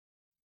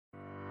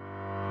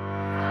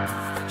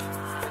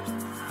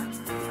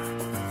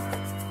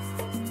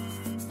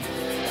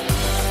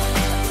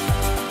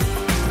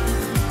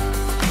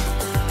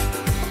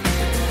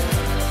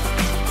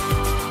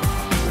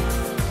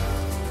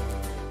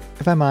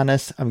if I'm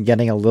honest, I'm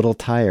getting a little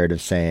tired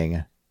of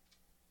saying,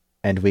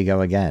 "And we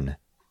go again,"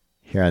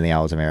 here on the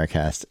Owls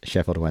Americast,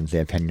 Sheffield Wednesday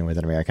opinion with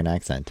an American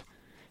accent.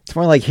 It's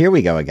more like, "Here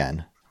we go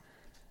again."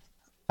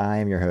 I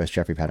am your host,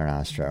 Jeffrey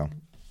Paternostro.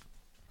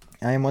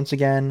 I am once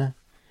again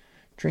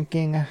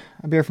drinking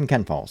a beer from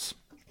Kent Falls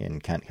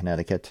in Kent,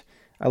 Connecticut.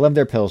 I love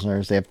their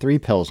Pilsners. They have 3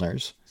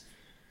 Pilsners.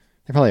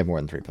 They probably have more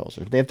than 3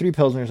 Pilsners. They have 3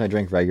 Pilsners I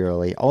drink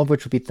regularly, all of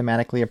which would be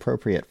thematically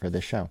appropriate for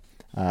this show.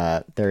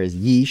 There is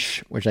Yeesh,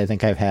 which I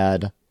think I've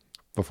had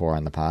before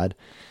on the pod.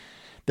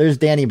 There's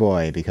Danny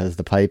Boy, because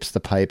the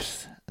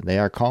pipes, they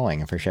are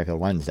calling for Sheffield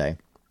Wednesday.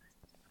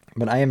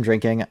 But I am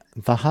drinking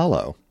The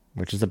Hollow,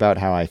 which is about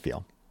how I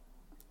feel.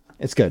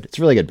 It's good. It's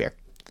really good beer.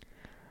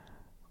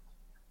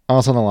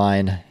 Also on the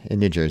line in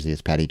New Jersey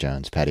is Patty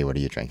Jones. Patty, what are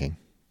you drinking?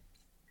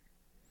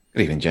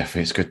 Good evening,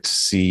 Jeffrey. It's good to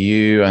see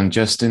you and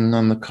Justin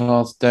on the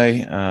call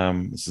today.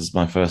 This is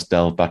my first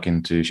delve back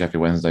into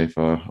Sheffield Wednesday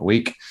for a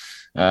week.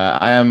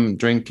 I am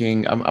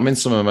drinking, I'm in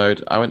summer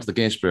mode. I went to the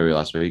Guinness Brewery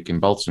last week in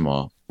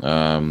Baltimore,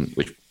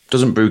 which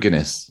doesn't brew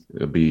Guinness.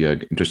 It'll be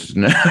interested to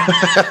know.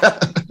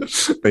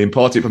 They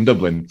import it from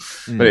Dublin.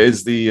 But it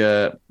is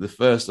the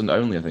first and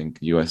only, I think,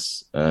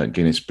 US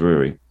Guinness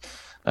brewery.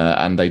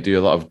 And they do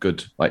a lot of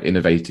good, like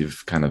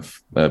innovative kind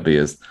of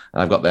beers.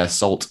 And I've got their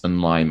salt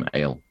and lime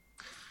ale.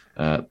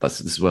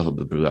 This is well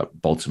the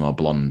Baltimore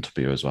Blonde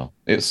beer as well.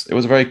 It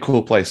was a very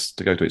cool place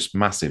to go to. It's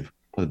massive,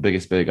 the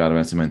biggest beer garden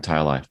I've been in my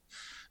entire life.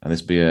 And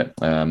this beer,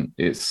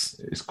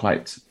 it's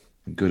quite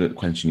good at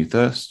quenching your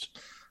thirst.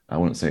 I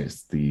wouldn't say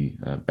it's the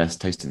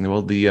best tasting in the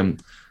world. The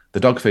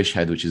Dogfish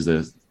Head, which is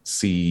the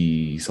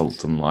sea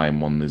salt and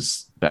lime one,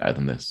 is better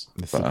than this.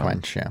 The sea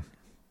quench, yeah.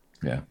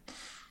 Yeah,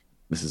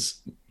 this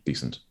is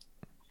decent.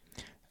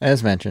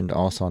 As mentioned,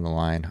 also on the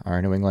line,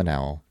 our New England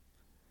Owl,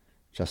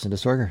 Justin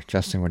DeSorger.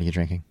 Justin, what are you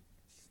drinking?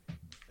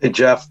 Hey,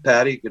 Jeff,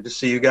 Patty, good to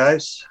see you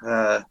guys.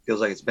 Feels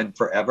like it's been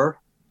forever.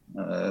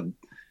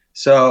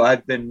 So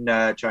I've been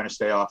trying to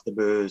stay off the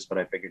booze, but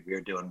I figured we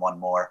were doing one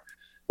more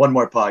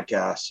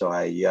podcast. So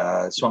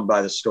I swung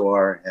by the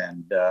store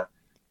and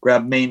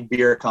grabbed Maine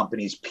Beer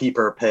Company's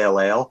Peeper Pale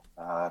Ale.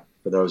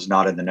 For those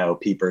not in the know,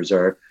 peepers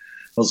are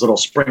those little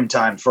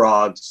springtime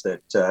frogs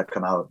that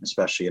come out,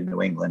 especially in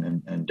New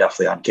England and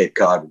definitely on Cape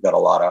Cod. We've got a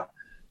lot of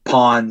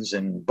ponds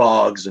and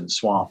bogs and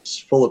swamps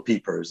full of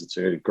peepers. It's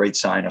a great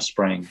sign of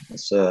spring.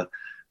 It's a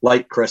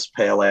light, crisp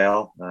pale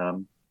ale.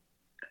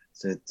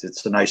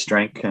 It's a nice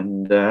drink,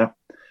 and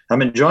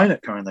I'm enjoying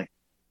it currently.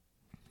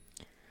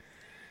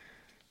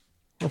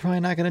 We're probably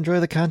not going to enjoy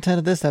the content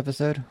of this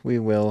episode. We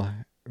will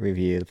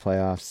review the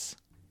playoffs,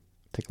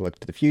 take a look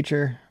to the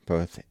future,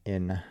 both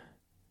in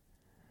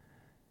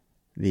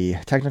the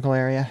technical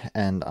area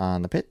and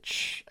on the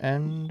pitch,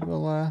 and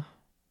we'll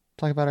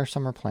talk about our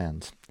summer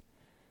plans.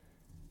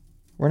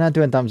 We're not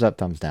doing thumbs up,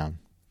 thumbs down.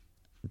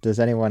 Does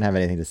anyone have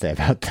anything to say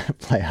about the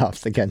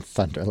playoffs against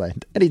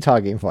Sunderland? Any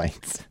talking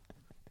points?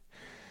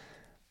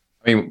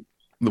 I mean,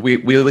 we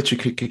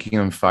literally kicking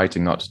and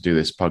fighting not to do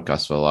this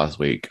podcast for the last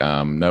week.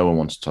 No one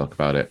wants to talk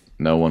about it.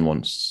 No one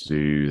wants to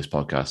do this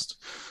podcast.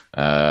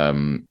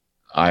 I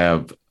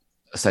have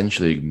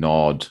essentially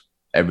ignored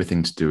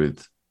everything to do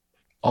with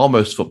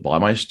almost football. I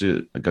managed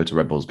to go to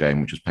Red Bulls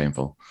game, which was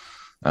painful.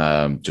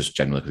 Just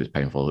generally because it's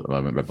painful at the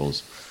moment, Red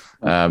Bulls.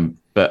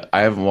 But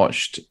I haven't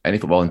watched any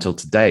football until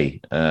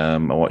today. I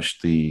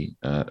watched the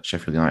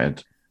Sheffield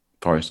United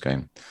Forest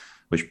game,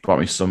 which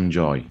brought me some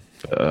joy.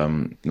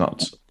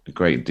 Not a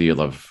great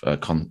deal of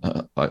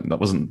that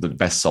wasn't the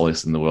best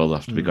solace in the world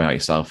after going out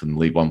yourself in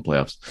League One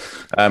playoffs.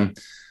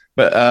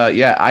 But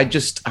I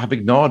just have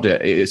ignored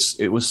it.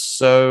 It was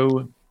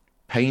so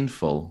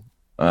painful,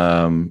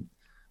 and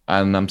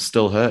I'm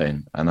still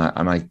hurting, and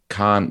I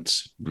can't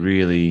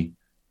really.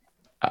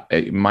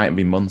 It might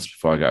be months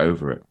before I get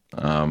over it.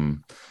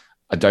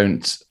 I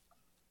don't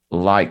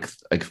like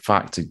the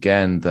fact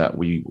again that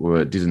we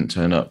didn't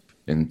turn up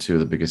in 2 of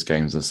the biggest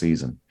games of the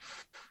season,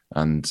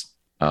 and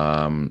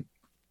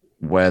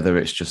whether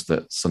it's just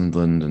that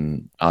Sunderland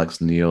and Alex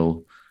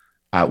Neil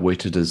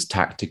outwitted us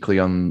tactically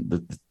on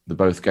the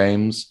both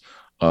games,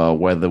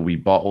 whether we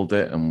bottled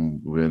it and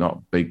we're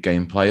not big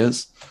game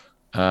players,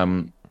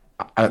 maybe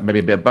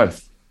a bit of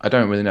both. I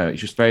don't really know.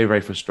 It's just very, very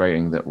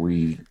frustrating that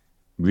we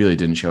really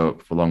didn't show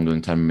up for longer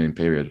than 10-minute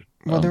period.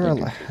 Well, there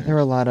were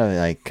a lot of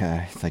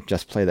it's like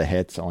just play the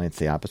hits, only it's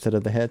the opposite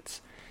of the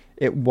hits.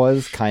 It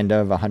was kind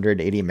of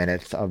 180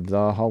 minutes of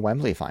the Hull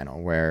Wembley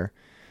final where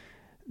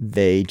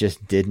they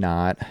just did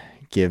not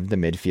give the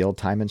midfield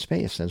time and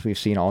space, as we've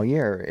seen all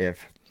year.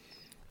 If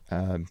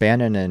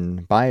Bannon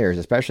and Byers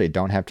especially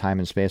don't have time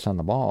and space on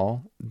the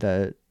ball,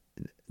 the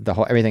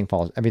whole everything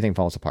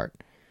falls apart.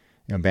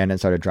 You know, Bannon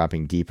started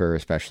dropping deeper,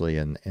 especially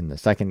in the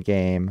second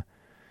game.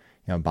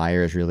 You know,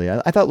 Byers really,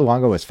 I thought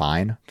Luongo was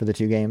fine for the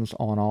 2 games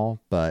all in all,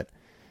 but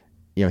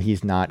you know,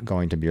 he's not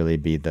going to really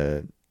be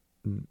the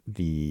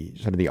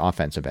sort of the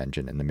offensive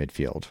engine in the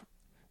midfield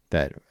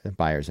that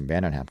Byers and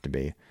Bannon have to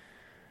be.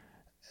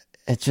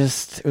 It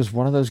was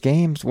one of those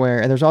games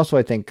where, and there's also,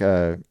 I think,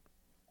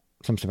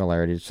 some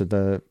similarities to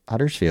the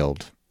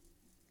Huddersfield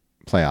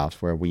playoffs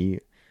where we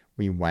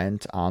we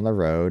went on the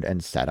road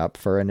and set up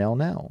for a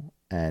 0-0.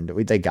 And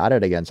they got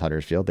it against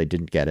Huddersfield. They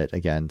didn't get it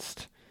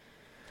against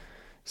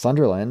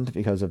Sunderland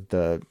because of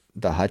the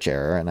Hutch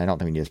error. And I don't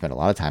think we need to spend a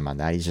lot of time on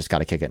that. He's just got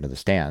to kick it into the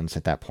stands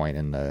at that point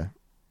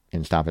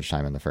in stoppage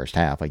time in the first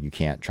half. Like, you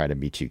can't try to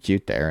be too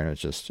cute there. And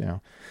it's just,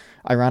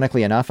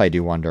 ironically enough, I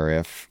do wonder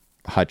if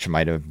Hutch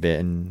might have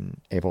been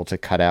able to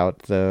cut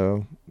out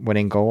the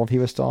winning goal if he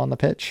was still on the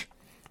pitch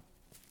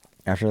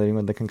after leading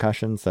with the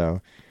concussion.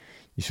 So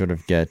you sort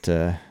of get,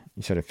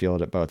 you sort of feel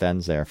it at both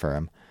ends there for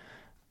him.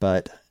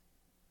 But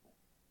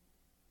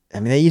I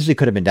mean, they easily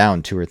could have been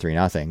down 2 or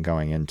 3-0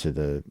 going into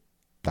the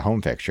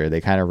home fixture.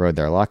 They kind of rode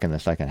their luck in the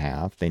second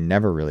half. They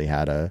never really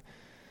had a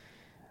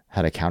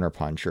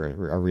counterpunch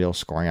or a real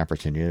scoring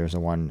opportunity. There was a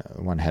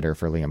one header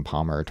for Liam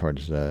Palmer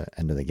towards the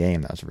end of the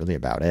game. That was really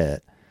about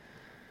it.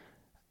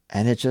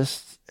 And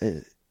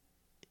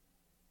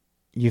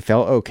you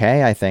felt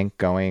okay, I think,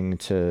 going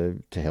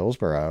to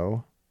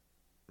Hillsborough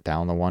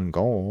down the 1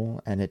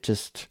 goal. And it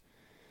just,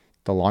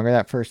 the longer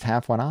that first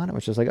half went on, it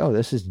was just like, oh,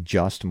 this is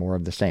just more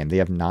of the same. They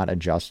have not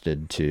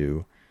adjusted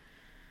to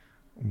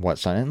what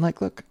Sunderland,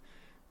 like, look,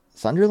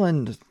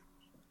 Sunderland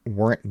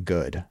weren't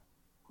good,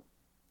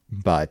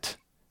 but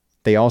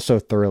they also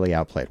thoroughly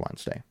outplayed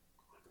Wednesday.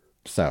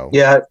 So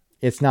yeah,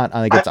 it's not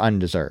like it's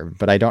undeserved,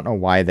 but I don't know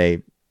why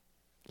they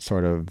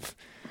sort of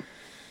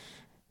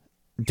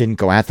didn't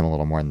go at them a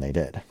little more than they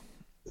did.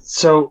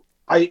 So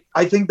I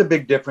think the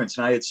big difference,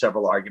 and I had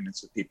several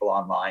arguments with people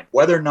online,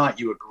 whether or not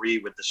you agree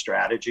with the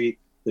strategy,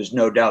 there's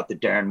no doubt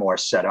that Darren Moore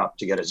set up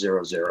to get a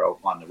 0-0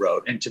 on the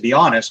road. And to be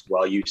honest,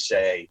 while you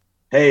say,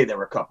 hey, there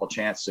were a couple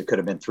chances, it could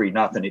have been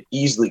 3-0, it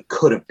easily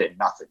could have been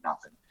 0-0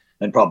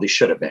 and probably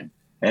should have been.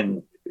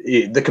 And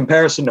the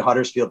comparison to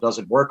Huddersfield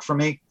doesn't work for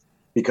me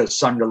because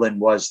Sunderland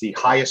was the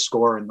highest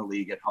scorer in the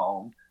league at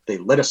home. They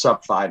lit us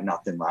up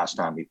 5-0 last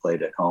time we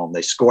played at home.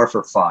 They score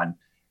for fun.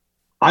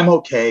 I'm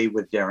okay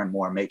with Darren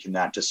Moore making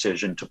that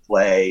decision to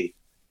play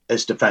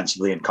as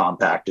defensively and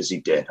compact as he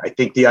did. I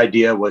think the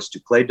idea was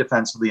to play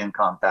defensively and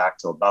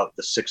compact till about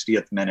the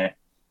 60th minute,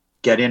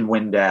 get in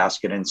Windass,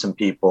 get in some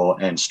people,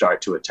 and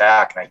start to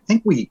attack. And I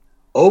think we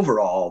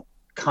overall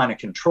kind of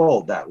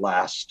controlled that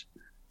last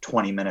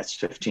 20 minutes,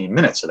 15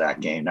 minutes of that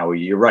game. Now,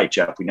 you're right,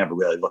 Jeff, we never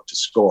really looked to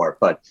score.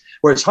 But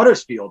whereas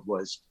Huddersfield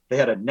they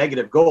had a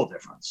negative goal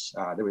difference.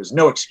 There was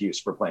no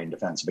excuse for playing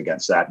defensive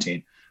against that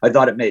team. I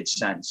thought it made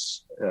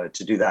sense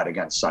to do that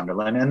against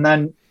Sunderland. And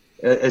then,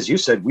 as you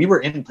said, we were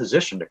in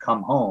position to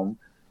come home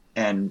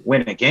and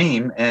win a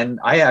game. And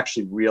I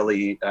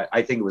actually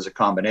I think it was a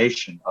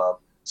combination of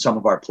some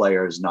of our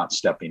players not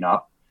stepping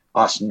up,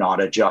 us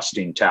not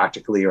adjusting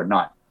tactically or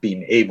not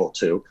being able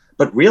to.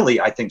 But really,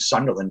 I think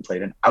Sunderland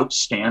played an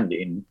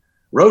outstanding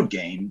road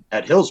game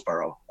at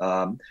Hillsborough.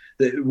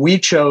 We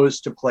chose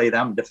to play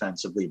them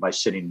defensively by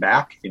sitting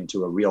back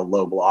into a real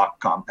low block,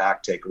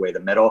 compact, take away the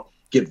middle,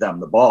 give them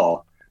the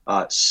ball.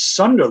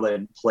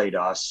 Sunderland played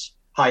us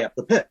high up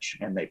the pitch,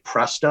 and they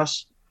pressed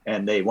us,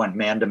 and they went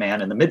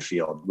man-to-man in the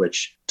midfield,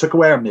 which took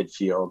away our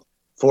midfield,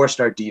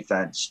 forced our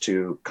defense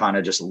to kind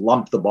of just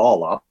lump the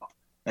ball up,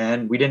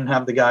 and we didn't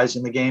have the guys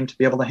in the game to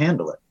be able to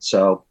handle it.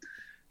 So,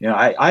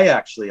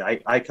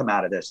 I come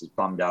out of this as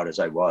bummed out as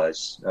I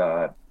was,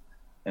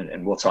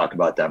 and we'll talk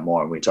about that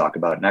more when we talk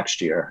about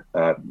next year.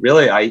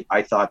 Really,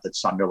 I thought that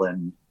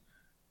Sunderland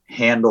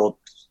handled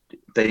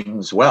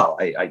things well.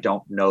 I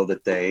don't know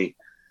that they,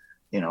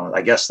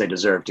 I guess they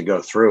deserve to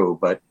go through,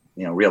 but,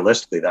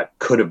 realistically, that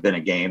could have been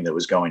a game that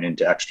was going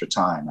into extra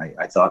time.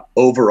 I thought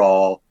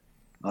overall,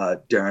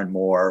 Darren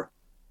Moore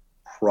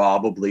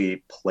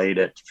probably played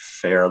it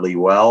fairly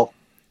well.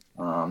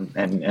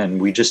 And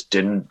we just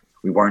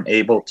we weren't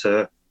able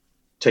to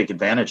take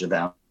advantage of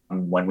them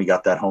when we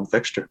got that home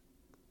fixture.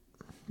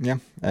 Yeah.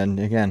 And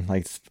again,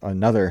 like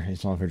another,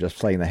 as long as we're just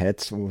playing the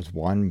hits, was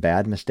one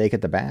bad mistake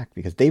at the back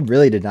because they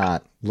really did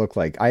not look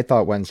like, I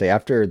thought Wednesday,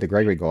 after the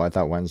Gregory goal, I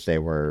thought it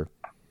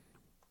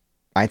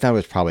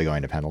was probably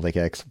going to penalty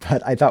kicks,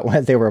 but I thought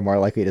Wednesday were more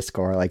likely to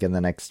score like in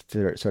the next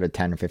sort of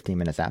 10 or 15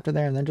 minutes after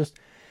there. And then just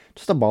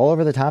a ball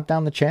over the top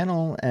down the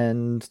channel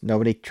and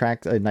nobody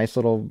tracked a nice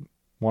little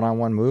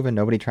one-on-one move and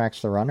nobody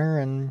tracks the runner.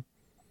 And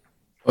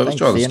well, it was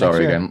Jonathan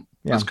Story again.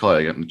 Yeah. Let's call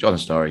it again.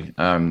 Jonathan Story.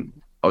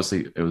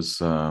 Obviously, it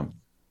was.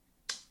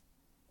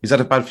 He's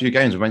had a bad few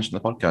games. We mentioned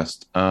in the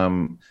podcast.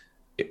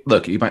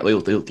 Look, he might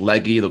look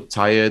leggy, look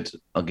tired.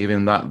 I'll give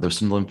him that. The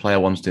Sunderland player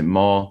wanted it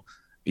more.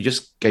 He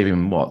just gave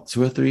him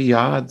 2 or 3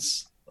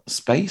 yards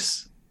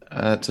space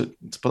to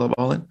put the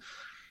ball in.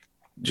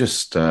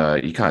 Just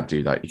you can't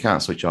do that. You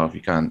can't switch off.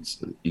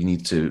 You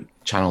need to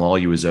channel all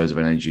your reserves of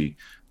energy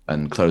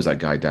and close that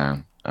guy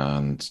down.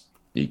 And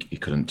he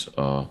couldn't,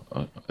 or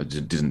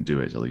didn't do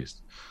it at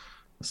least.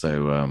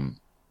 So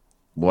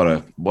what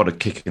a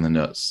kick in the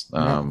nuts.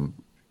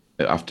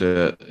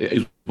 After it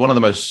was one of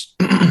the most,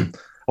 I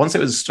won't say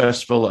it was as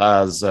stressful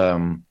as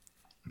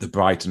the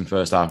Brighton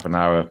first half an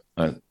hour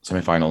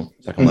semi-final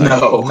second leg.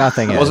 No,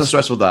 nothing. It wasn't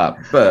stressful that,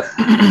 but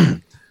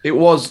it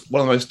was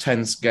one of the most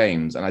tense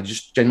games. And I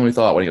just genuinely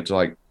thought when it got to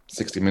like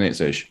 60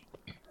 minutes ish,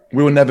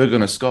 we were never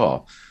going to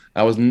score.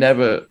 I was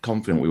never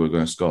confident we were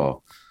going to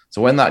score.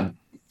 So when that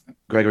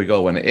Gregory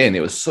goal went in,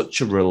 it was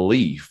such a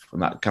relief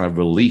and that kind of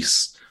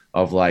release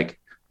of like,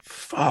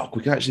 fuck,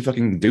 we can actually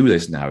fucking do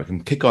this now. We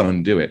can kick on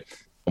and do it.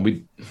 And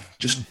we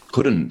just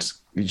couldn't.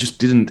 We just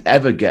didn't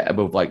ever get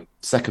above like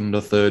second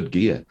or third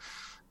gear.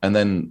 And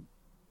then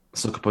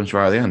sucker punch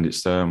right at the end.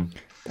 It's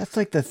That's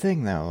like the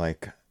thing though.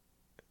 Like,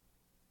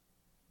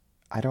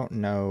 I don't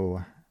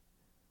know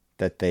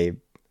that they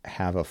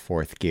have a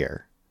fourth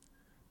gear.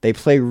 They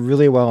play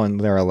really well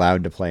and they're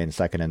allowed to play in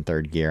second and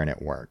third gear and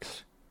it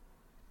works.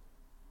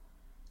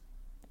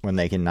 When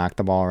they can knock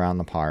the ball around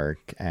the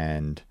park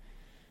and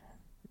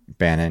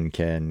Bannon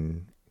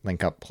can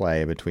link up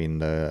play between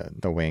the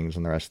wings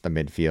and the rest of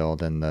the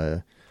midfield and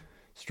the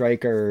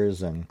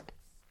strikers, and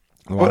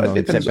Longo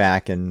sit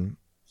back and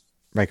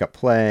break up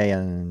play,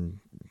 and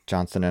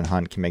Johnson and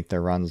Hunt can make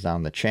their runs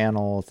down the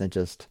channels. And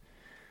just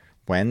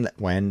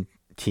when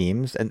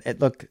teams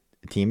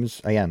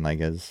teams again, like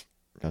as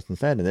Justin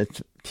said,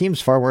 it's teams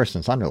far worse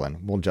than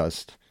Sunderland will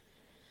just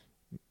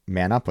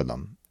man up with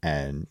them.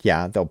 And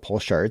yeah, they'll pull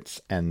shirts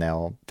and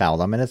they'll foul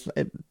them, and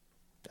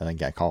I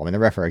think I call. I mean, the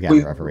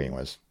refereeing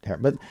was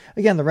terrible. But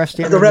again, the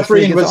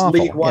refereeing was awful.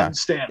 League One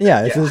standard.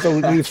 Yeah,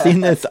 we've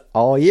seen this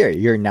all year.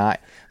 You're not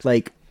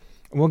like,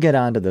 we'll get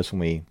onto this when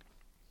we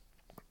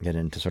get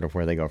into sort of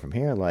where they go from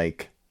here.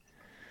 Like,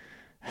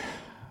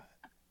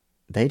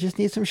 they just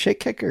need some shit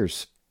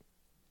kickers.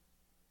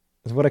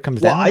 Is what it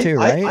comes down to,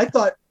 right? I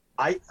thought.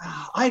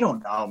 I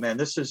don't know, man.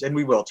 This is, and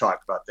we will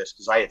talk about this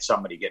because I had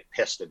somebody get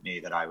pissed at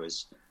me that I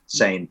was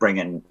saying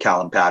bringing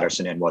Callum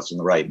Patterson in wasn't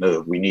the right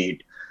move. We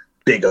need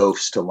big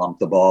oafs to lump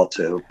the ball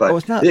to. But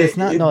it's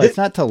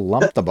not to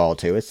lump the ball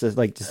to. It's just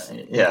like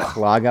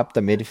clog up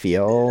the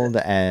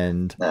midfield,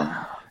 and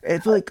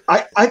it's like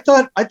I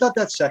thought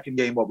that second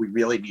game what we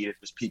really needed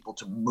was people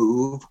to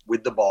move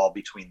with the ball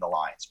between the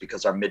lines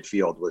because our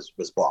midfield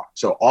was blocked.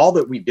 So all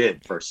that we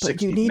did for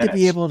 60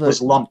 minutes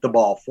was lump the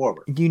ball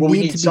forward. You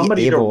need to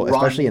be able,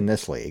 especially in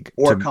this league,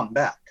 or come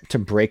back to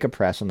break a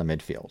press on the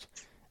midfield.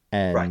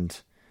 And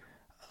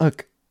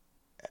look,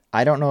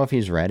 I don't know if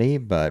he's ready,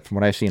 but from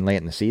what I've seen late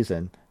in the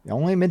season, the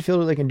only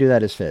midfielder that can do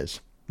that is Fizz.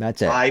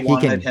 That's it. He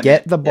can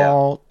get the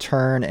ball,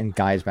 turn, and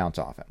guys bounce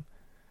off him.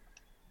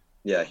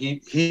 Yeah,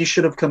 he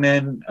should have come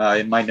in.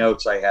 In my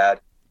notes, I had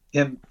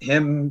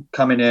him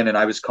coming in, and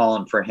I was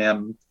calling for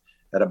him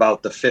at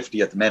about the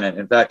 50th minute.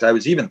 In fact, I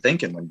was even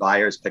thinking when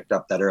Byers picked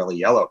up that early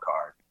yellow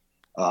card,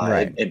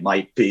 it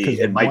might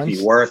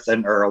be worth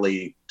an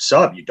early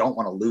sub. You don't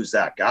want to lose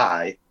that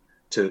guy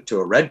to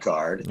a red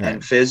card,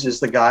 and Fizz is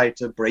the guy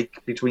to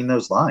break between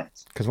those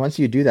lines. Because once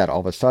you do that, all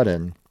of a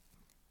sudden,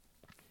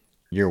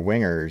 your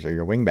wingers or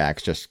your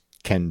wingbacks just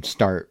can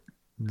start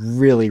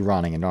really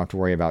running and don't have to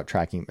worry about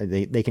tracking.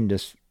 They can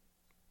just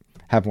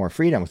have more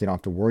freedom if they don't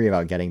have to worry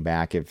about getting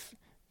back if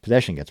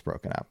possession gets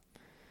broken up.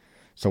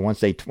 So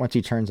once he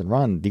turns and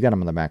runs, you got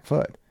him on the back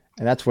foot,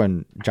 and that's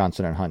when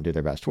Johnson and Hunt do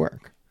their best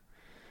work.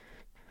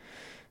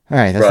 All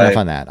right, that's enough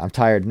on that. I'm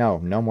tired. No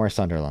more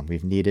Sunderland.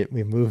 We've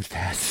moved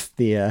past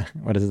the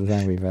what is the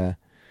thing? We've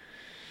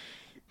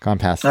gone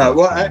past.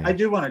 I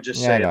do want to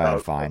just say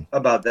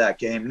about that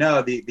game.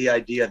 No, the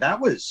idea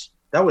that was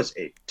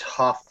a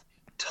tough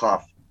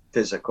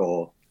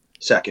physical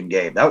second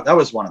game. That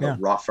was one of the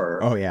rougher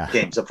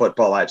games of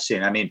football I've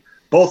seen. I mean,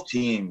 both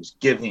teams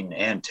giving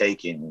and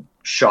taking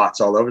shots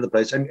all over the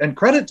place, and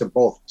credit to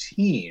both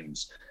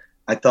teams.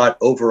 I thought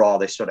overall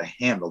they sort of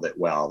handled it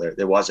well.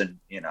 There wasn't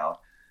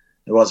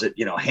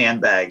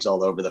handbags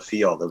all over the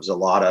field. There was a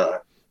lot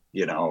of,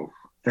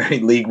 very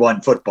League One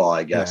football,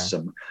 I guess.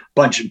 Some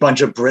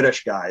bunch of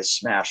British guys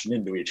smashing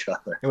into each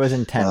other. It was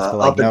intense,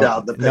 but like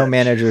no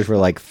managers were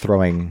like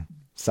throwing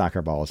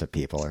soccer balls at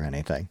people or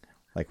anything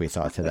like we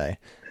saw today.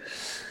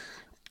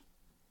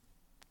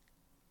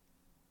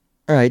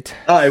 All right,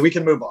 we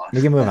can move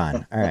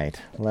on. All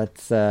right,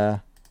 let's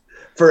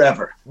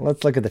forever.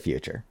 Let's look at the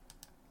future.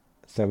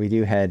 So we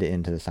do head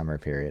into the summer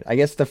period. I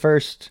guess the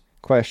first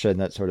question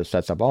that sort of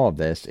sets up all of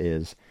this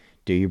is,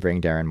 do you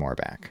bring Darren Moore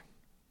back?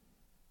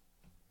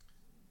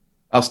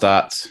 I'll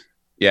start.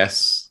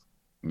 Yes,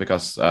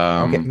 because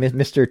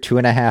Mr.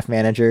 2.5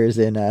 managers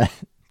in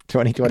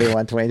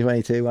 2021,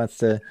 2022 wants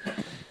to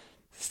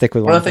stick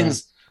with one of the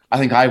things I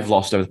think I've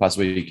lost over the past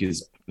week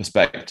is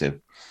perspective.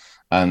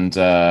 And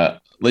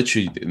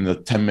literally in the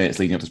 10 minutes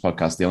leading up to this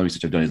podcast, the only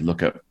research I've done is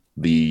look at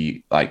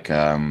the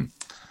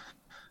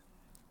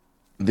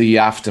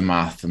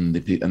aftermath and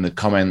the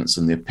comments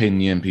and the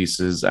opinion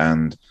pieces.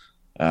 And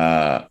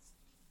I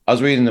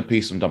was reading a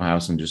piece from Dom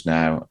Howson just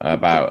now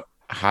about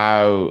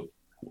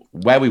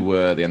where we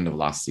were at the end of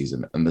last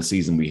season and the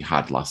season we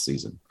had last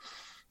season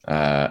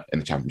in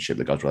the Championship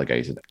that got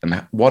relegated,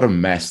 and what a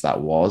mess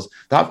that was.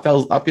 That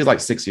feels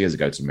like 6 years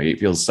ago to me. It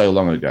feels so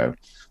long ago.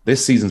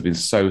 This season's been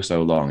so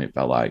long. It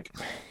felt like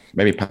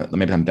maybe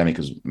pandemic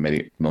has made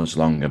it much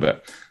longer,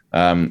 but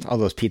all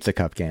those Pizza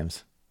Cup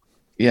games.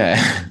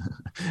 Yeah,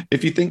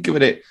 if you think of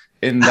it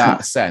in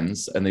that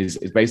sense, and it's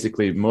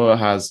basically Moore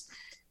has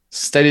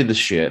steadied the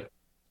ship,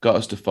 got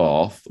us to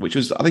fourth, which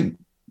was, I think,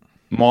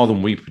 more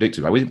than we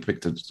predicted. Right? We didn't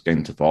predict us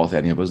getting to fourth.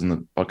 Any of us in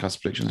the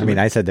podcast predictions? I mean,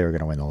 I said they were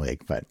going to win the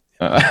league, but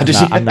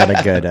I'm not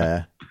a good,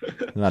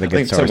 not a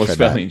good source for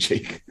that.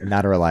 Cheek.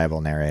 Not a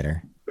reliable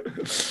narrator.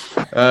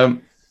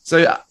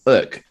 So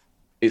look,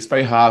 it's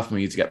very hard for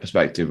me to get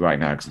perspective right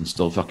now because I'm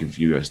still fucking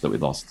furious that we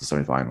lost the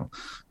semi-final.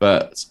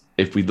 But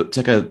if we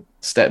take a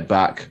step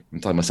back, I'm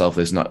telling myself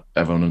this, not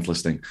everyone who's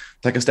listening,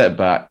 take a step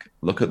back,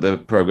 look at the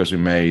progress we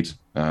made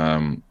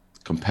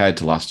compared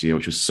to last year,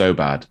 which was so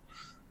bad,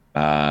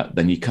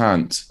 then you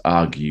can't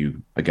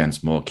argue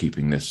against Moore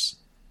keeping this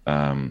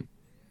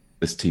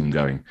this team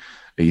going.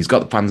 He's got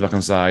the fans back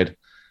on side.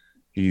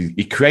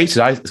 He created...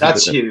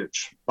 That's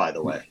huge, by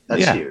the way.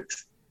 That's huge.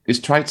 He's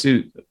tried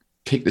to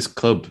kick this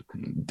club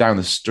down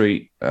the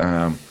street,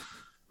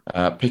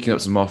 picking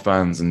up some more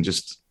fans and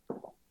just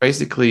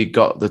basically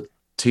got the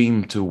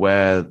team to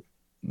wear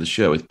the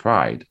shirt with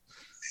pride.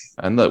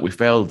 And look, we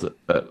failed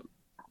at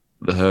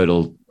the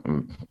hurdle,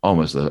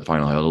 almost the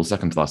final hurdle,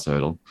 second to last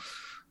hurdle.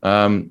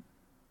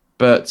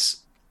 But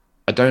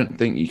I don't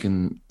think you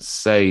can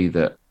say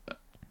that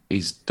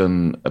he's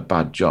done a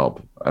bad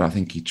job. And I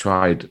think he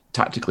tried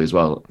tactically as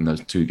well in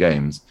those two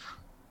games.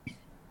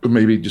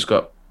 Maybe just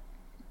got,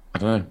 I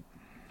don't know,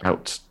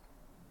 out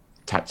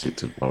tactic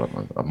to. Well,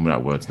 I'm out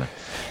of words now.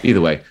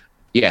 Either way,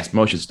 yes,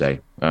 Mo should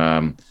stay.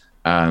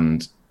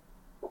 And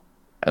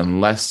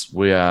unless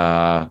we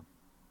are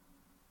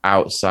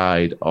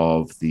outside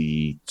of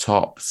the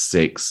top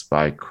 6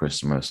 by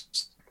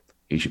Christmas,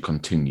 he should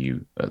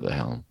continue at the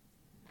helm.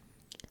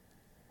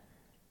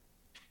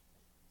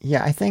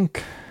 Yeah,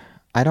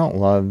 I don't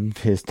love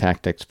his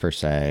tactics per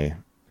se.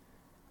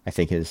 I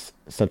think his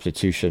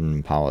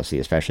substitution policy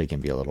especially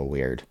can be a little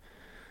weird.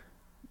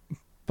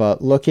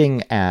 But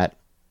looking at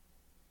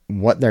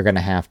what they're going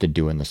to have to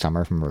do in the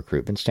summer from a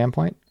recruitment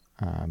standpoint,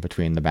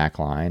 between the back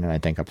line and I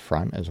think up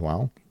front as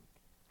well,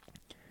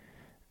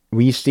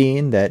 we've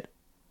seen that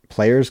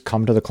players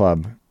come to the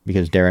club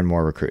because Darren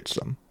Moore recruits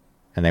them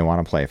and they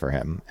want to play for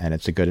him and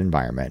it's a good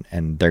environment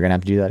and they're going to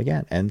have to do that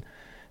again. And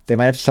they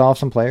might have to sell off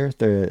some players.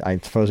 I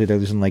suppose they're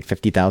losing like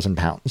 50,000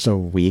 pounds a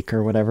week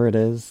or whatever it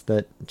is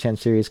that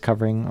Chansiri is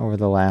covering over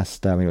the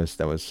last, that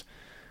was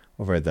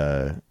over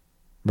the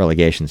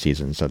relegation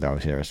season. So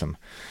there was some,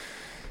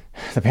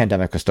 the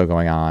pandemic was still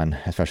going on,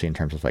 especially in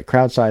terms of like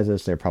crowd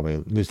sizes. They're probably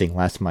losing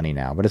less money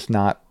now, but it's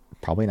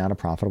probably not a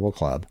profitable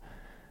club.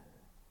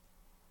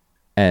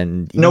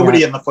 And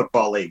nobody in the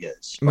football league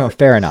is. Well,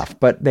 fair enough.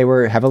 But they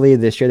were heavily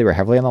on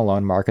the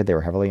loan market. They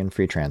were heavily in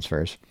free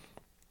transfers.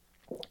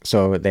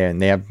 So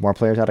they have more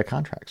players out of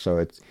contract.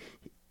 So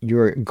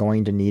you're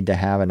going to need to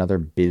have another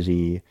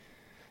busy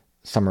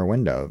summer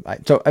window.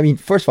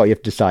 First of all, you have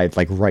to decide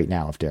like right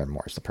now if Darren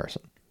Moore is the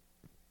person,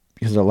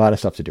 because there's a lot of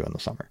stuff to do in the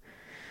summer.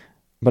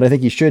 But I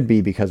think he should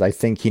be, because I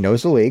think he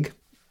knows the league.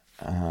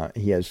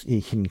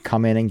 He can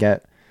come in and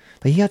get,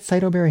 like, he got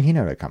Saito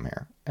Berahino to come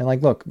here. And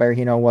like, look,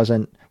 Berahino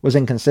was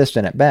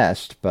inconsistent at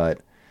best, but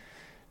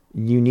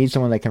you need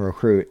someone that can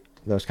recruit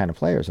those kind of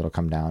players that'll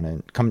come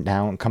down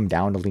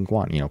to League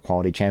One,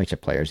 quality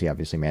championship players. He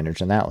obviously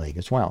managed in that league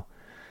as well.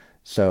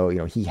 So,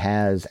 he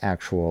has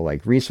actual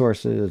like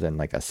resources and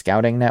like a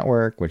scouting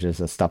network, which is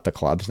the stuff the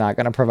club's not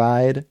going to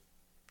provide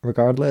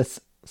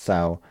regardless.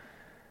 So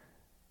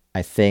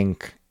I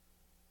think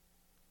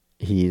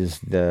he's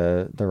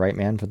the right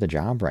man for the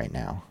job right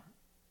now.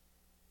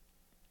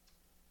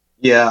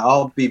 Yeah,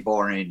 I'll be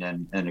boring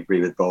and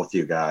agree with both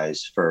you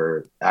guys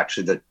for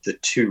actually the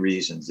two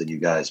reasons that you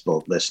guys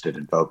both listed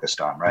and focused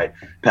on, right?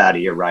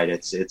 Patty, you're right.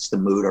 It's the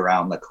mood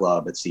around the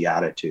club. It's the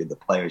attitude, the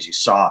players. You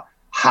saw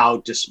how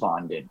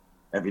despondent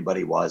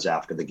everybody was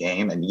after the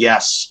game. And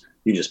yes,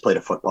 you just played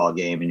a football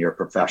game and you're a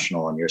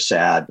professional and you're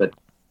sad, but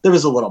there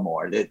was a little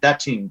more. That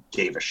team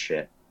gave a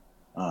shit.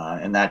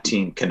 And that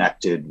team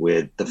connected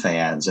with the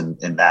fans and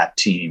that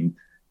team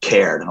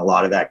cared. And a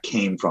lot of that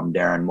came from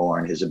Darren Moore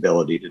and his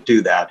ability to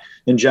do that.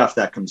 And Jeff,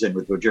 that comes in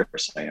with what you're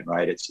saying,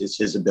 right? It's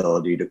his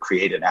ability to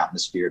create an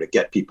atmosphere, to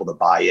get people to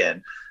buy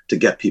in, to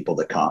get people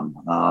to come.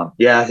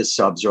 His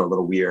subs are a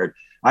little weird.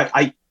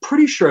 I'm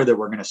pretty sure that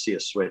we're going to see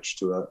a switch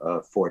to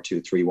a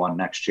 4-2-3-1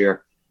 next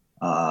year,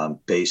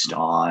 based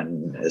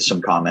on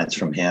some comments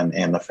from him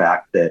and the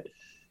fact that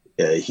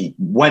he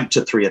went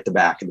to 3 at the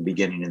back at the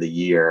beginning of the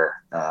year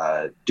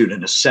due to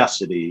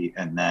necessity,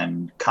 and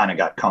then kind of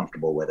got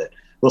comfortable with it.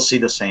 We'll see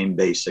the same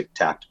basic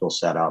tactical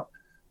setup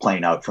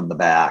playing out from the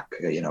back,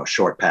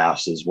 short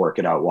passes, work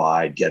it out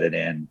wide, get it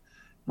in.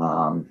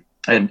 I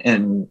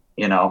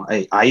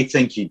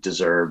think he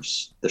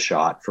deserves the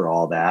shot for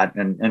all that.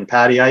 And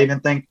Patty, I even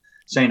think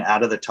saying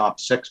out of the top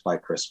 6 by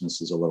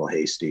Christmas is a little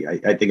hasty.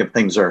 I think if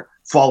things are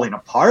falling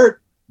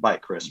apart by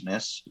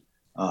Christmas,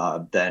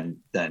 then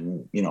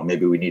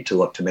maybe we need to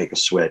look to make a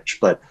switch.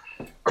 But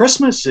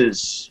Christmas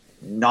is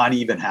not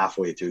even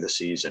halfway through the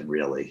season,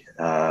 really,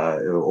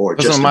 or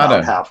doesn't just matter.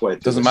 About halfway through.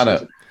 Doesn't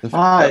matter.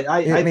 I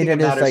think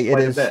it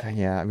is.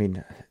 Yeah, I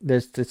mean,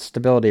 there's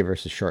stability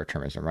versus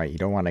short-termism, right? You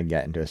don't want to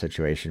get into a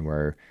situation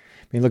where,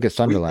 look at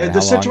Sunderland.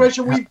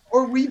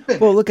 We've been.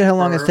 Well, look at how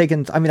long it's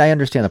taken. I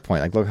understand the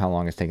point. Like, look how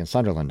long it's taken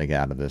Sunderland to get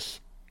out of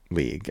this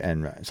league,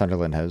 and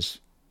Sunderland has,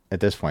 at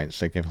this point,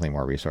 significantly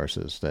more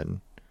resources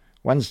than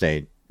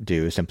Wednesday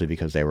do, simply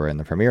because they were in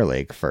the Premier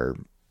League for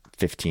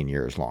 15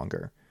 years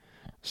longer.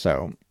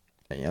 So,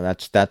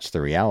 that's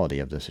the reality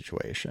of the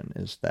situation,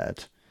 is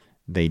that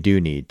they do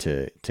need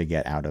to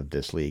get out of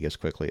this league as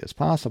quickly as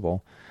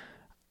possible.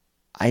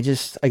 I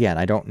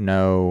don't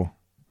know,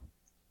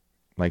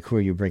 like, who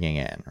are you bringing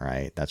in,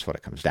 right? That's what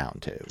it comes down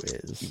to,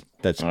 is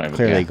that's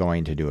clearly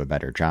going to do a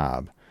better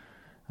job.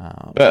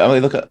 But I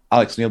mean, look at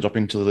Alex Neil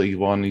dropping to League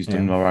One. He's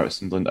doing all right with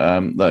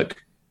Sunderland. Look,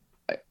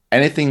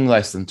 anything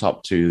less than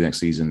top 2 next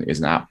season is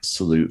an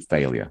absolute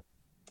failure.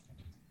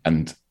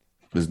 And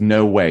there's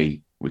no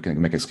way we can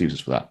make excuses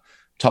for that.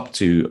 Top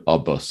 2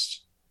 or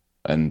bust.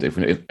 And if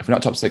we're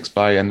not top 6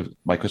 by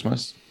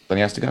Christmas, then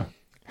he has to go.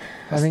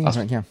 I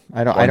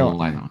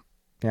don't.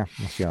 Yeah,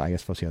 we'll see. I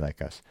guess we'll see how that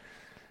goes.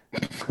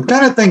 I'm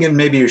kind of thinking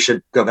maybe you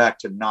should go back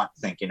to not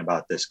thinking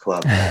about this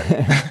club.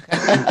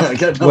 I'm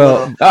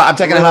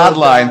taking a hard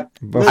line.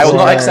 I will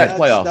not accept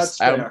playoffs. That's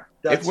fair.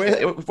 If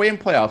we're in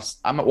playoffs,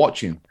 I'm not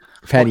watching.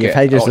 Paddy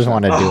just doesn't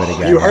want to do it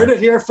again. You heard it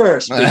here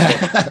first.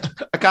 I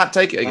can't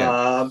take it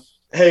again.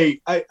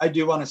 Hey, I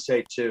do want to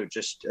say too,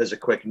 just as a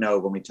quick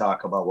note, when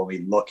we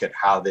look at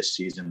how this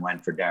season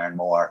went for Darren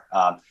Moore,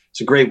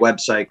 it's a great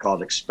website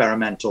called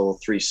Experimental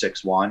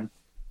 361.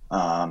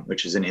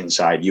 Which is an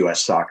inside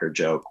U.S. soccer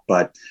joke,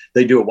 but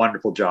they do a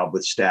wonderful job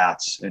with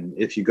stats. And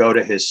if you go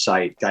to his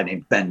site, a guy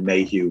named Ben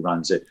Mayhew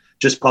runs it,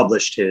 just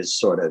published his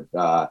sort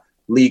of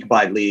league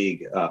by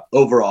league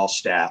overall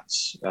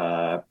stats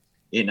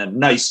in a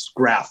nice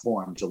graph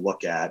form to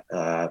look at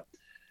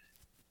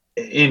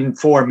in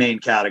 4 main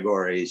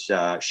categories: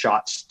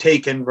 shots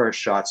taken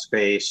versus shots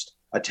faced,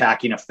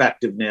 attacking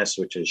effectiveness,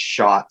 which is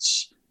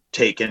shots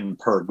taken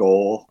per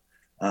goal,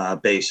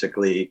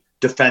 basically,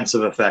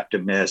 defensive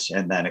effectiveness,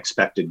 and then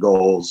expected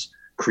goals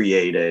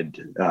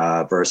created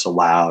versus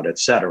allowed,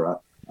 etc.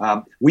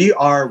 We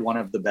are one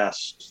of the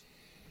best,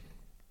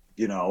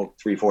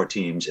 3-4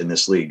 teams in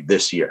this league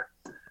this year.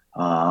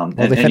 And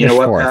you know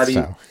what, fourth, Paddy?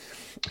 So.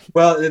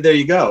 Well, there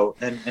you go.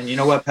 And you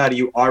know what, Paddy?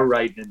 You are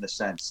right in the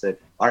sense that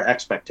our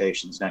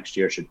expectations next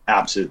year should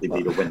absolutely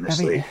be to win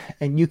this league.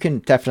 And you can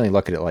definitely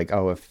look at it like,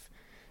 if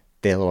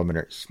they had a little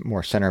bit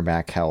more center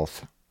back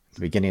health at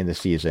the beginning of the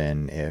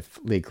season, if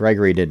Lee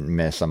Gregory didn't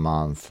miss a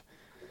month,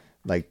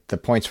 like, the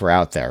points were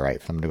out there,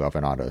 right, for them to go up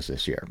in autos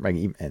this year. Like,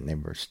 and they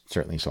were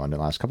certainly so in the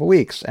last couple of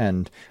weeks.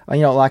 And, a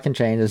lot can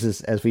change. This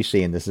is, as we've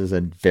seen, this is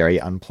a very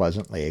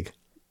unpleasant league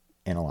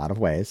in a lot of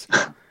ways.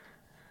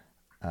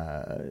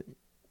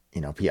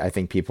 I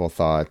think people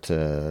thought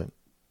someone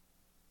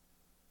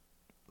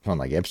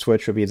like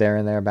Ipswich would be there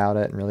and there about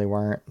it, and really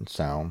weren't.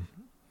 So,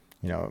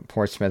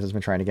 Portsmouth has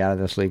been trying to get out of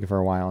this league for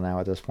a while now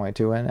at this point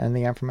too, and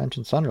the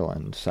aforementioned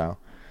Sunderland. So,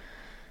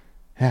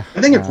 yeah.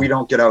 I think if we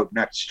don't get out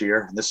next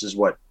year, and this is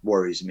what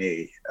worries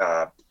me,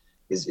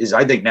 is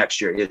I think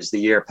next year is the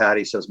year,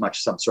 Paddy, so as much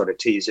as I'm sort of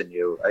teasing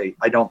you,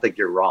 I don't think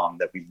you're wrong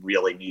that we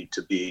really need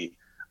to be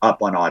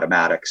up on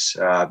automatics.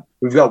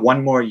 We've got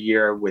one more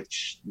year with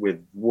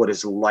what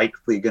is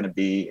likely going to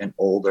be an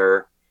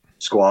older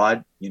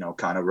squad,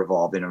 kind of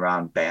revolving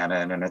around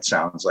Bannon, and it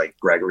sounds like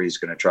Gregory's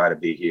going to try to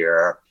be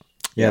here.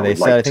 Yeah, I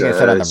think they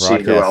said on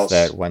the broadcast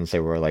that Wednesday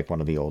were like one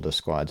of the oldest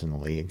squads in the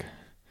league.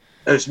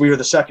 We were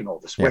the second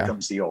oldest. Yeah.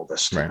 Wickham's the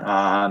oldest. Right.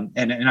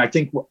 And I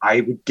think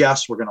I would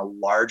guess we're going to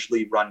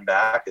largely run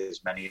back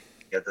as many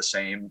of the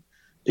same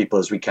people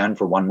as we can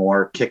for one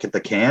more kick at the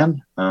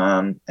can.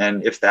 And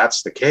if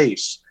that's the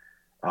case,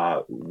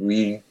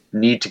 we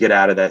need to get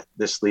out of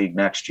this league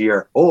next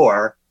year,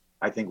 or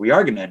I think we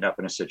are going to end up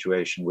in a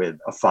situation with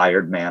a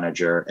fired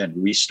manager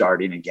and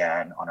restarting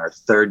again on our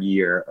 3rd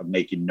year of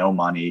making no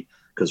money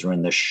because we're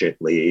in this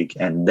shit league.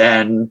 And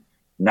then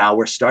now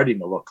we're starting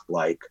to look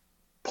like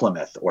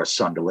Plymouth or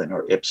Sunderland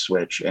or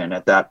Ipswich. And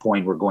at that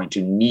point, we're going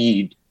to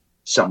need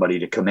somebody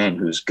to come in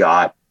who's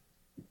got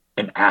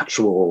an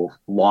actual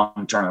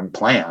long-term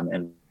plan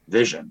and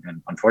vision.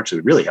 And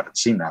unfortunately, we really haven't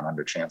seen that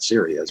under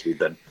Chansiri as we've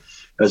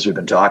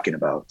been talking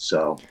about.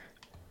 So,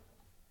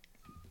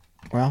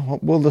 well,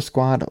 what will the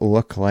squad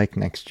look like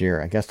next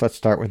year? I guess let's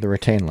start with the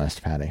retain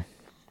list, Paddy.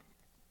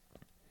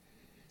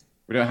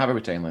 We don't have a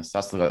retain list.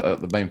 That's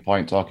the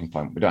main talking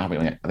point. We don't have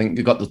it yet. I think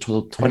you've got the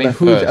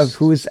 21st.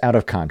 Who's out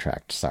of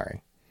contract?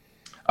 Sorry.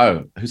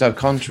 Oh, who's out of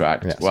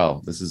contract? Yes.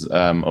 Well, this is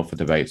up for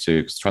debate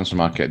too, because transfer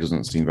market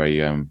doesn't seem very.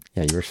 Yeah,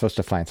 you were supposed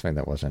to find something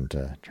that wasn't.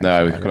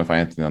 No, we couldn't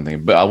find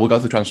anything. But we'll go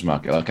through transfer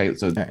market. Okay,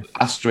 so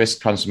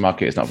asterisk transfer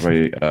market is not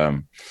very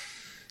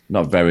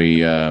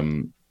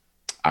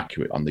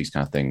accurate on these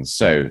kind of things.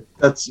 So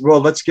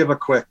let's give a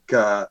quick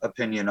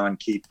opinion on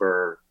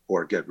keeper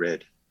or get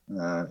rid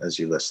as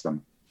you list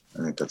them.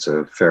 I think that's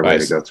a fair way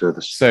to go through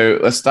this. So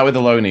let's start with the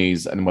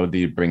loanees and whether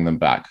you bring them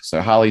back. So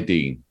Harley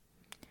Dean.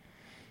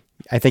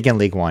 I think in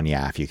League One,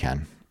 yeah, if you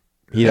can.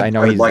 I'd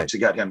like to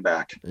get him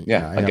back.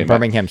 Yeah, I know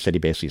Birmingham City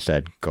basically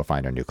said, go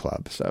find a new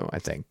club. So I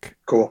think.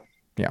 Cool.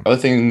 Yeah. Other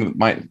thing that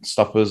might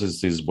stop us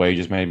is his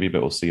wages maybe,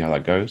 but we'll see how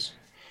that goes.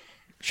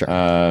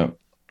 Sure.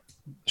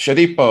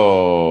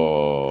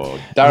 Shadipo,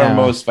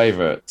 Darrenmore's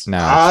favorite. No,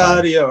 it's fine.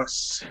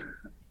 Adios.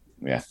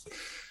 Yeah.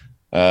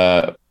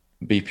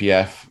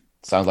 BPF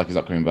sounds like he's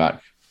not coming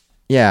back.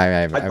 Yeah,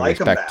 I would like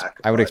him expect. back,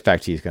 I would but-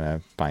 expect he's going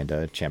to find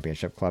a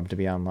championship club to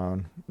be on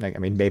loan. Like, I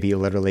mean, maybe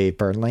literally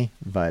Burnley,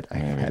 but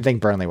I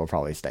think Burnley will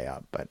probably stay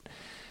up. But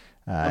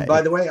And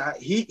by the way,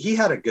 he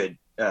had a good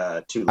 2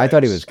 legs. I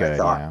thought he was good. I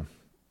thought. Yeah,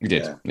 He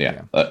did.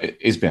 Yeah.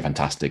 He's been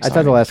fantastic. I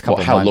thought the last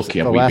couple how months, lucky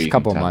have the we last been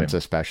couple to have months him?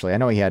 especially. I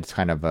know he had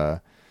kind of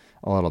a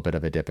little bit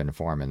of a dip in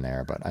form in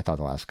there, but I thought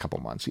the last couple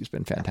months he's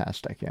been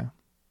fantastic. Yeah.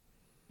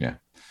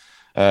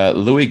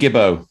 Louis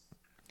Gibbo.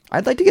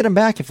 I'd like to get him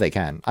back if they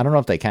can. I don't know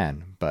if they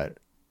can, but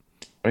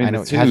I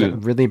know he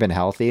hasn't really been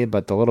healthy.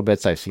 But the little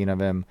bits I've seen of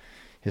him,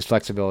 his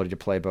flexibility to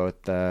play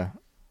both, I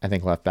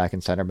think left back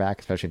and center back,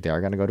 especially if they are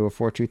going to go to a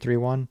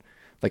 4-2-3-1.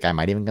 Like, I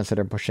might even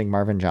consider pushing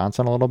Marvin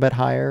Johnson a little bit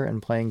higher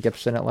and playing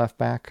Gibson at left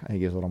back. I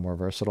think he's a little more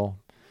versatile,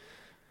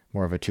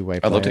 more of a two-way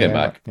player. I'd love to get him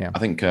there, back. but, yeah. I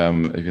think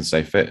if he can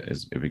stay fit,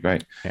 it'd be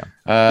great.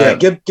 Yeah.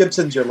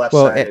 Gibson's your left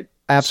Well, sided.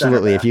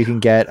 absolutely. If you can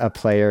get a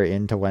player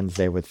into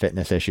Wednesday with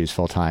fitness issues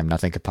full time,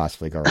 nothing could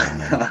possibly go wrong.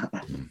 there.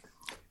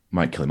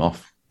 Might kill him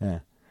off. Yeah.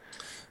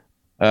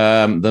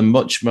 The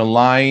much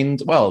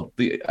maligned,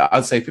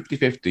 I'd say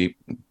 50-50.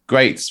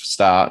 Great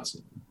start,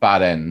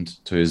 bad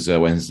end to his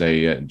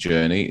Wednesday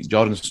journey.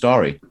 Jordan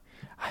Story.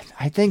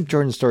 I think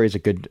Jordan Story is a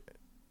good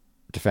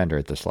defender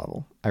at this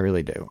level. I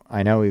really do.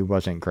 I know he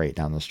wasn't great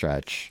down the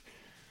stretch.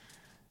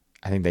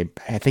 I think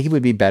he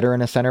would be better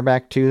in a center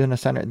back 2 than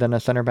a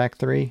center back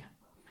 3.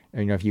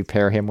 You know, if you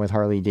pair him with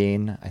Harley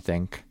Dean, I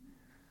think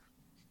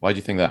Why do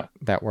you think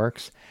that?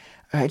 works.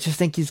 I just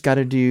think he's got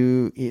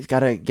to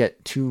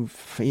get two,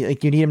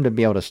 like, you need him to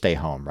be able to stay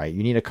home, right?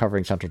 You need a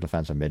covering central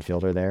defensive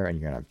midfielder there, and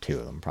you're going to have 2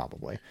 of them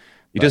probably.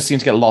 He does seem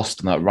to get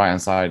lost on that right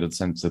hand side of the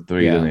centre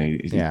 3, Yeah. doesn't he?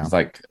 He's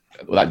like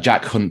that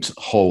Jack Hunt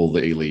hole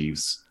that he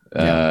leaves.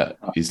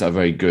 He's not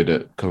very good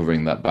at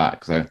covering that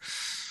back. So,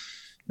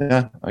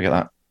 yeah, I get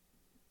that.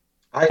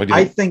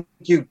 I think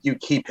you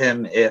keep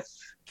him if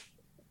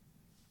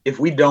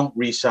we don't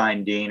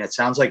re-sign Dean. It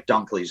sounds like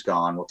Dunkley's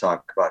gone. We'll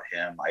talk about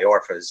him.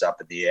 Iorfa's up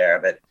in the air.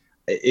 But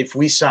if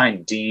we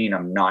sign Dean,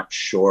 I'm not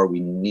sure we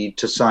need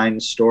to sign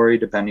Story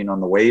depending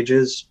on the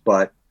wages.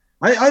 But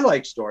I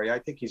like Story. I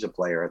think he's a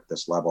player at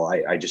this level.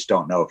 I just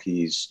don't know if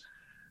he's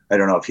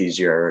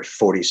your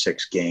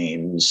 46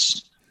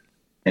 games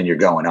and you're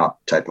going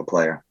up type of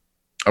player.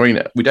 I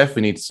mean, we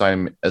definitely need to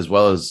sign him as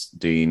well as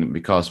Dean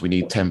because we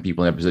need 10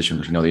 people in a position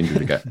because you know the injury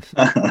we get.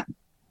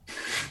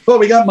 Well,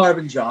 we got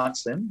Marvin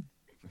Johnson.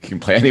 He can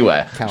play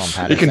anywhere. Callum He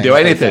Patterson, can do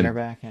anything. center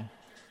back,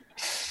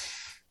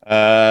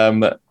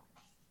 yeah.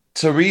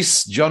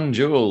 Therese John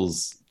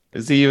Jules.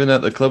 Is he even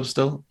at the club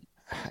still?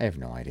 I have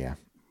no idea.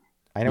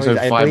 I know He's had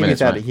I 5 believe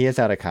minutes, right? he is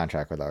out of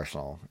contract with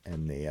Arsenal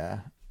in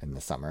the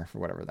summer for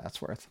whatever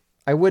that's worth.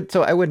 I would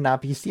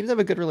not be. He seems to have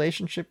a good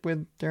relationship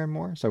with Darren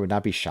Moore, so I would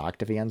not be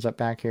shocked if he ends up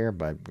back here.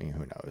 But I mean,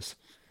 who knows?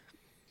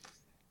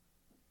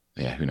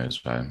 Yeah, who knows?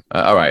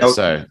 All right,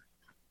 so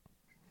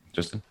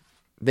Justin.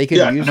 They could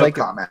use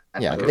comment.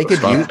 they could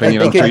Strong use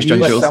opinion on Therese John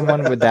Jules.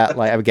 someone with that.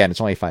 Like, again,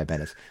 it's only 5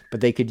 minutes, but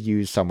they could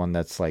use someone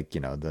that's like,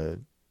 you know, the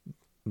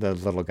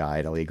little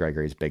guy, Lee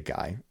Gregory's big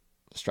guy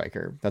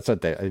striker. That's what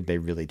they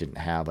really didn't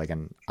have, like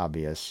an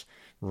obvious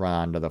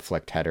run to the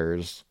flicked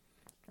headers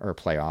or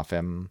play off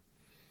him.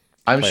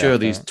 I'm Play sure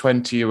off these that.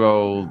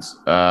 20-year-old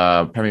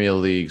Premier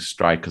League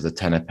strikers are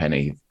 10 a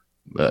penny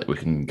that we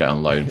can get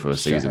on loan for a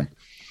Sure. season.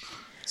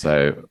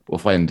 So we'll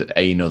find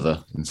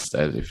another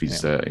instead if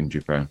he's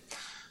injury prone.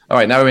 All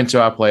right, now we're into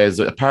our players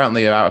that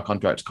apparently are out of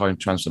contract according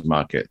to transfer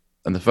market.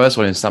 And the first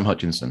one is Sam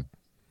Hutchinson.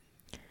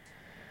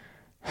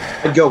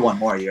 I'd go one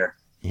more year.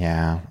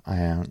 Yeah,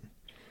 I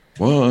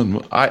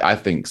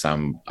think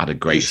Sam had a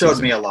great He showed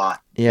season. me a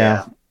lot.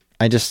 Yeah.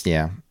 I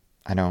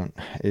don't.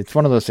 It's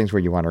one of those things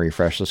where you want to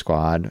refresh the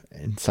squad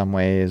in some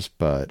ways,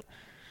 but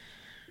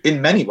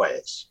In many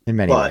ways. in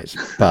many But- ways.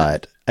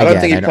 But I don't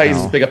again, think he plays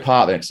know. as big a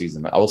part next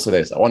season. I will say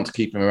this: I want to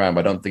keep him around,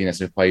 but I don't think he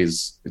necessarily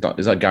plays. He's not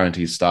a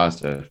guaranteed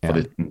starter for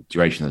the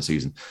duration of the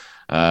season.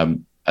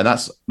 And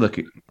that's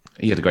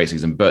he had a great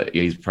season, but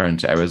he's prone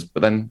to errors.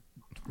 But then,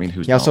 I mean,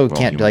 who's He also not?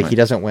 can't Well, he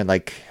doesn't win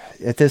like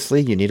at this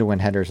league. You need to win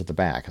headers at the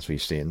back, as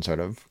we've seen. Sort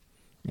of,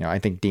 you know, I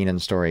think Dean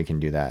and Story can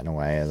do that in a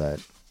way that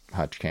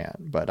Hutch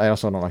can't. But I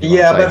also don't know. If you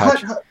Yeah, want to but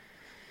play Hutch.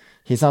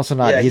 He's also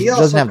not. Yeah, he he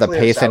doesn't also have the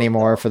clears pace out,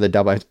 anymore though. for the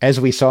double. As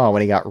we saw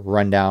when he got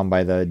run down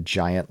by the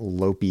giant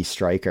Lopey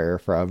striker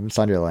from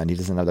Sunderland, he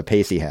doesn't have the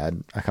pace he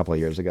had a couple of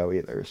years ago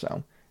either.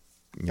 So,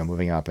 you know,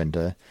 moving up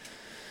into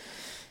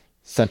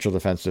central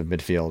defensive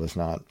midfield is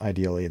not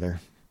ideal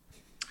either.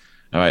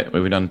 All right,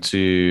 moving on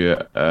to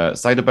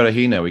Saido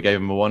Berahino. We gave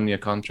him a 1-year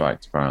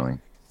contract, apparently.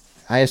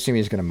 I assume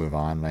he's going to move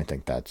on, and I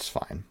think that's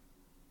fine.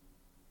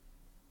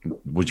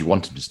 Would you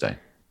want him to stay?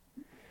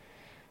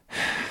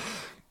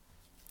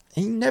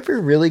 He never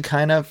really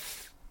kind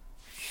of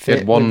fit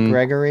had one with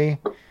Gregory.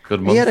 Good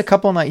He month. had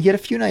a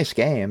few nice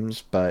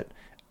games, but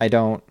I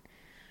don't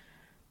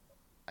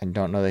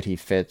know that he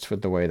fits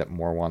with the way that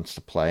Moore wants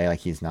to play. Like,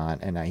 he's not,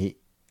 and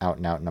out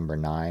and out number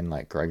 9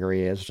 like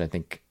Gregory is, which I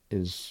think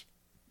is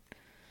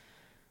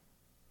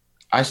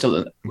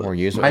more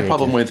usable. My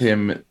problem with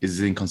him is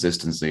the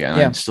inconsistency, and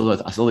I still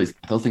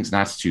think it's an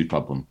attitude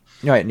problem.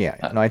 No,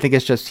 I think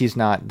it's just he's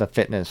not, the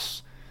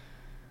fitness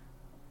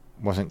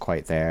wasn't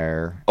quite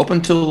there up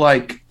until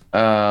like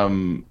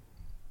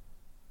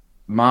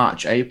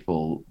March,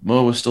 April.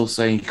 Mo was still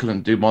saying he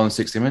couldn't do more than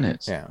 60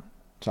 minutes. Yeah,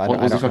 so what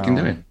was he fucking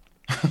doing?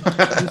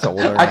 He's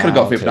older. I could have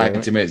got 50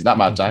 90 minutes that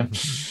amount of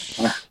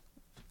time.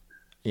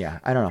 Yeah,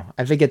 I don't know.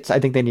 I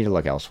think they need to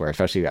look elsewhere,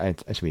 especially I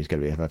assume he's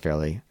going to have a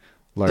fairly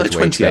large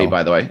wage 28 bill.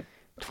 by the way.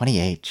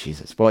 28,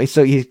 Jesus. Well, he's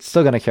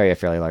still going to carry a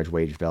fairly large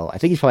wage bill. I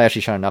think he's probably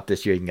actually shown enough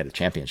this year he can get a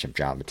championship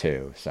job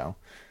too. So,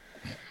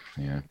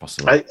 yeah,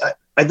 possibly.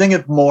 I think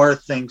if Moore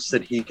thinks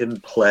that he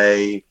can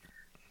play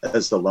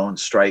as the lone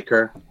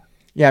striker.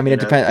 Yeah, I mean, it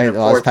depends. It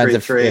all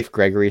depends if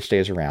Gregory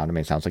stays around. I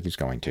mean, it sounds like he's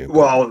going to. But...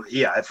 Well,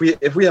 yeah, if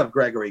we have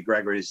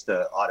Gregory's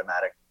the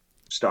automatic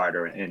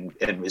starter and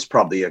is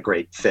probably a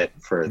great fit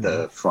for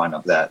the front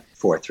of that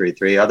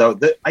 4-3-3. Although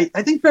I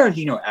think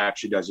Berahino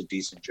actually does a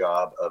decent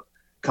job of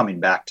coming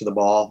back to the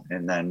ball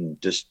and then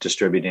just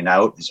distributing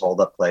out. His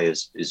hold-up play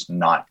is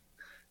not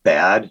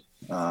bad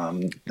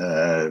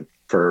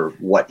for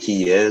what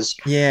he is.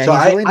 Yeah, so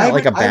he's really not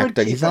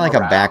like he's not like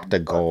a back to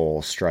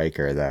goal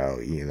striker though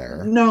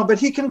either. No, but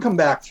he can come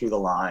back through the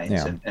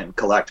lines and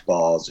collect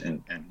balls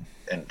and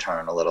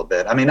turn a little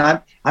bit. I mean,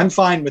 I'm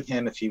fine with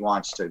him if he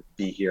wants to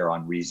be here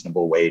on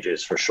reasonable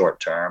wages for short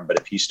term, but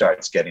if he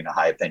starts getting a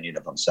high opinion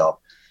of himself,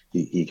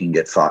 he can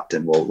get fucked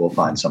and we'll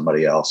find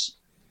somebody else.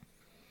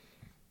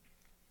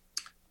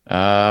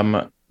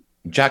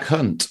 Jack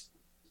Hunt.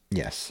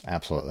 Yes,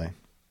 absolutely.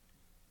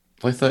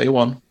 Play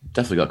 31.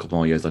 Definitely got a couple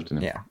more years left in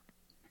him. Yeah.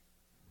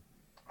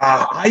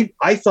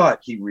 I thought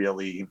he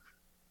really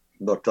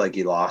looked like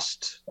he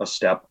lost a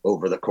step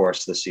over the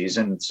course of the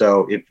season.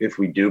 So if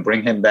we do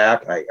bring him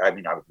back, I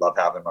mean, I would love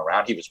to have him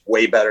around. He was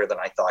way better than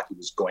I thought he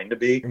was going to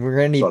be. We're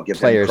going to need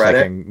players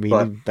that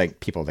need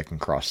like people that can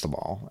cross the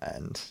ball,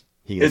 and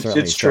he can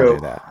certainly still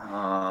do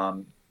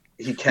that.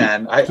 He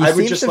can. I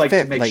would just like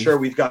to make sure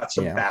we've got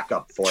some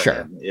backup for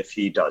him if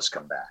he does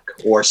come back,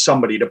 or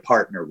somebody to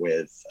partner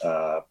with.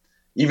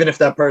 Even if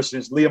that person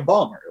is Liam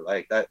Balmer,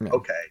 like that. No.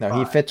 Okay. No, fine,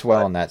 he fits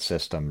well in that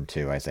system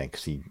too. I think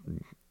he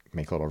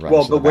make little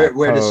runs. Well, but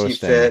where does he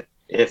fit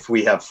if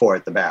we have 4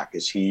 at the back?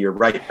 Is he your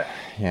right back?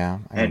 Yeah.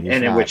 I mean,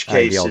 and in which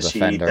case is he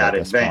that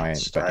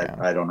advanced?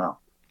 I don't know.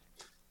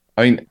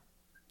 I mean,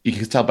 you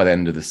can tell by the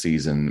end of the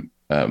season,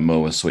 Mo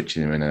was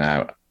switching him in and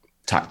out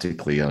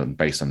tactically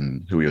based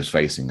on who he was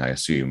facing, I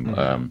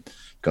assume,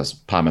 because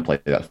Palmer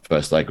played that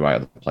first leg right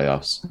at the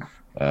playoffs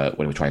when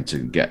we were trying to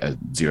get a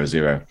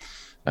 0-0.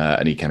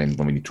 And he came in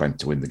when we were trying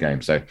to win the game.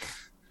 So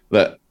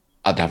that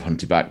I'd have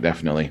Hunty back,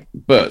 definitely.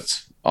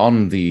 But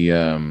on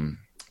the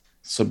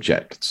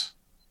subject,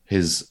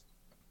 his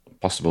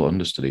possible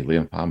understudy,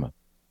 Liam Palmer,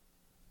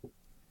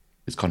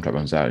 his contract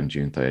runs out in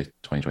June 30th,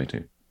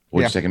 2022.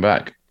 Would you take him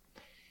back?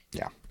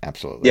 Yeah,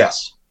 absolutely.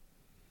 Yes.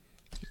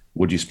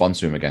 Would you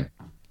sponsor him again?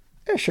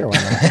 Yeah, sure.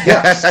 Why not?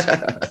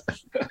 Yes.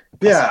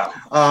 Yeah.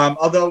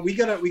 Although we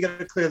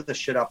gotta clear the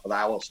shit up with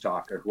Owls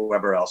Talk or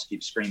whoever else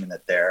keeps screaming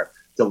that they're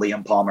the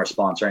Liam Palmer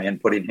sponsor and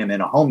putting him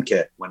in a home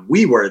kit when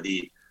we were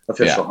the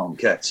official home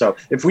kit. So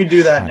if we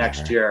do that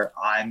next year,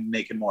 I'm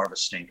making more of a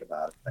stink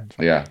about it.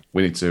 Yeah,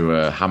 we need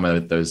to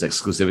hammer those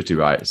exclusivity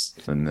rights.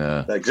 And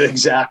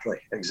exactly.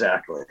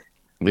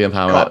 Liam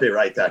Palmer,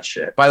 copyright that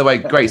shit. By the way,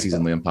 great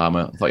season, Liam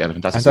Palmer. I thought you had a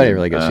fantastic. I thought he had a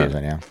really good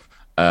season. Yeah.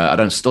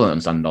 I still don't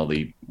understand all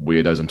the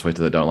weirdos on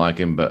Twitter that don't like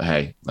him, but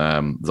hey,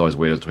 there's always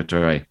weirdos on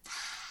Twitter, hey.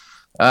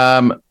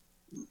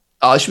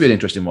 It should be an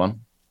interesting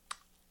one.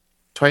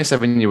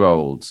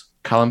 27-year-old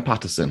Callum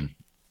Patterson.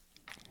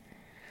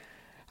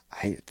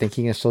 I think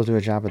he can still do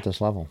a job at this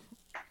level.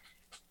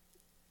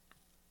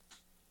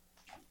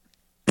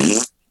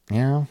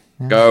 Yeah.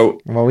 Go.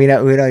 Well, we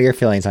know your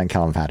feelings on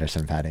Callum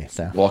Patterson, Patty.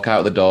 So walk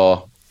out the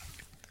door.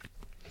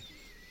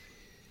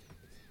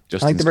 I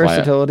like the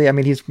versatility. I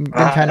mean, he's been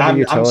kind of a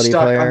utility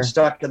player. I'm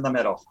stuck in the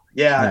middle.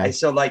 Yeah,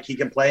 so like he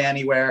can play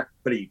anywhere,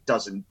 but he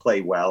doesn't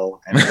play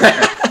well.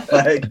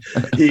 Like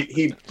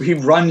he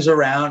runs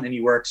around and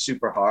he works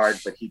super hard,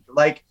 but he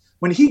like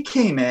when he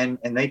came in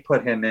and they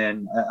put him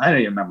in. I don't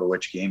even remember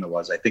which game it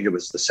was. I think it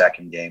was the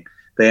second game.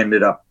 They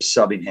ended up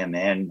subbing him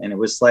in, and it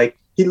was like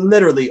he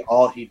literally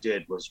all he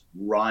did was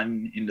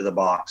run into the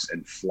box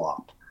and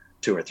flop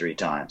 2 or 3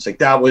 times. Like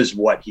that was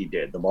what he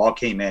did. The ball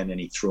came in and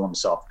he threw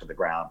himself to the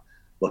ground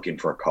looking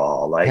for a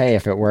call. Like, hey,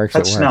 if it works, it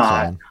works.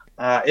 Not.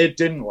 It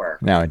didn't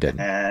work. No, it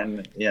didn't.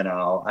 And you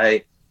know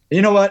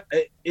what?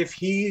 If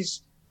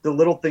he's the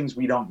little things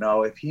we don't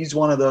know, if he's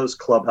one of those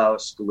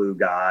clubhouse glue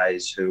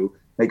guys who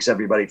makes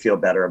everybody feel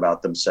better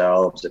about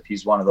themselves, if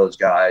he's one of those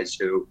guys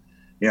who,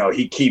 you know,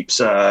 he keeps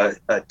a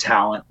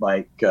talent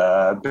like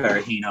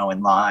Berahino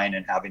in line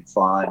and having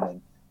fun, and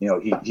you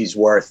know he's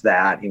worth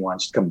that. He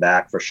wants to come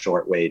back for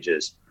short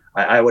wages.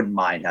 I wouldn't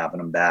mind having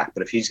him back,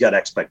 but if he's got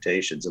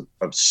expectations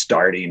of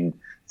starting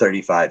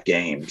 35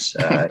 games,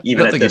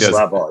 even at this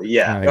level,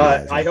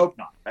 I hope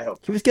not. I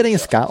hope He was getting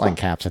his so. Scotland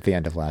caps at the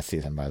end of last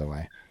season, by the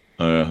way.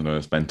 No,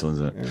 it's mental,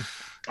 isn't it?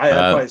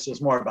 That place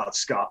is more about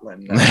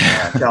Scotland than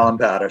Callum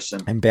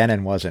Patterson. And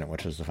Bannon wasn't,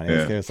 which was the funny.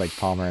 Yeah. It was like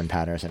Palmer and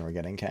Patterson were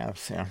getting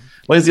caps. Yeah,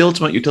 Well, he's the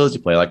ultimate utility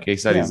player. Like he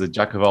said, Yeah. he's the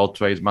jack of all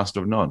trades, master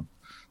of none.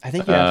 I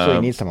think you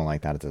absolutely need someone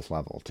like that at this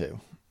level too.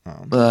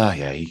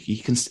 Yeah, he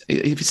can.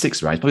 If he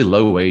sticks around, probably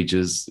low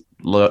wages,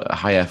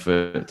 high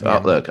effort. Yeah.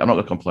 Look, I'm not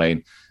going to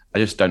complain. I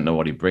just don't know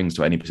what he brings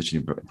to any position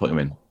you put him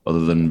in,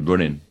 other than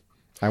running.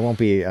 I won't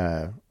be.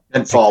 And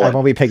I falling.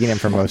 won't be picking him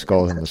for most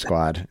goals in the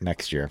squad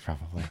next year,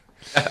 probably,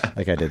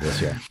 like I did this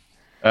year.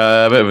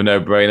 A bit of a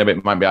no-brainer, but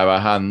it might be out of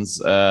our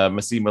hands.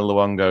 Massimo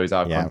Luongo is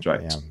out of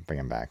contract. Yeah, bring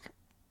him back.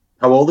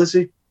 How old is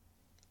he?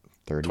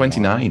 31.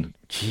 29.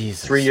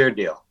 Jesus. 3-year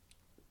deal.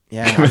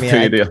 Yeah, I mean,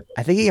 Three-year deal.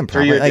 I think he can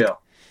probably 3-year like.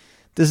 deal.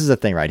 This is the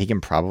thing, right? He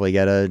can probably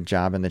get a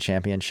job in the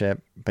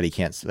championship, but he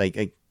can't.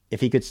 Like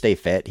if he could stay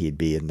fit, he'd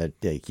be in the.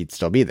 He'd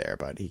still be there,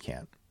 but he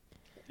can't.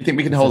 You think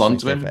we can hold on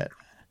to him? Fit.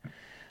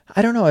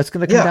 I don't know. It's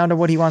going to come down to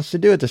what he wants to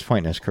do at this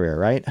point in his career,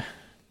 right?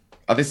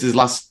 This is his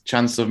last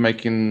chance of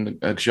making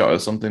a shot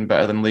at something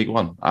better than League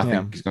One. I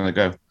think he's going to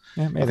go.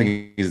 Yeah, maybe. I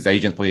think his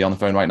agent's probably on the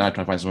phone right now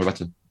trying to find somewhere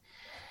better.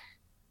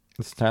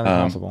 It's entirely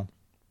possible.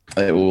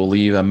 It will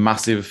leave a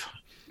massive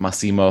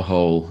Massimo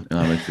hole in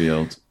our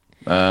midfield.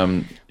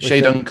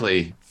 Shea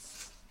Dunkley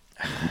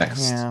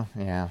next.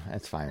 Yeah,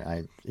 it's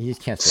fine. He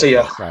just can't See stay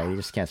ya. fit, right? He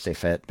just can't stay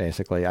fit,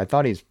 basically. I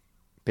thought he's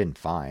been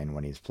fine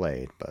when he's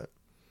played, but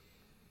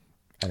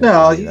I didn't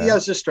No, believe he that.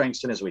 has his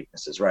strengths and his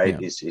weaknesses, right?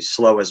 Yeah. He's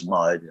slow as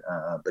mud,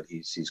 but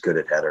he's good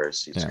at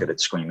headers. He's Yeah. good at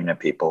screaming at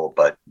people,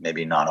 but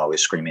maybe not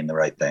always screaming the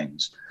right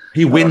things.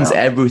 He wins know.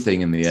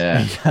 everything in the air,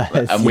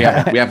 Yes, and we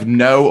have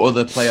no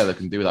other player that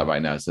can do that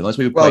right now. So unless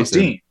we Well, replace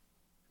him, Dean,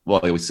 well,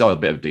 we saw a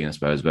bit of Dean, I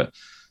suppose, but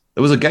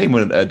there was a game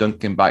when Duncan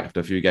came back after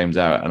a few games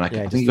out, and I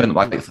think he spent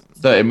like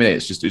 30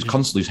 minutes just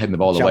constantly heading the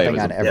ball away. Jumping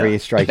It on was every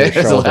striker's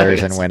It's shoulders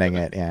hilarious. and winning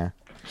it, yeah.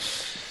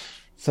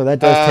 So that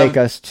does take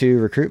us to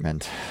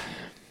recruitment.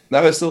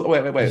 No, it's still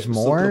wait. There's it's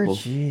still a more? couple.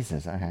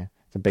 Jesus, okay.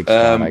 It's a big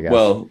squad, I guess.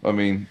 Well, I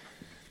mean,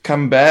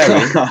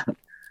 Canberra.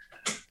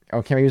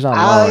 Okay, he was on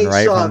I loan,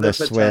 right? saw From the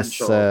Swiss.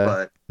 potential,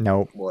 but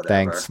Nope, whatever.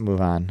 thanks, move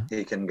on.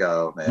 he can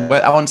go, man.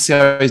 Well, I want to see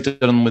how he's done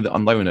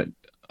on loan at.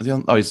 Is he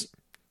on, he's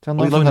It's on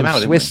Well, loan he loaned from him the out,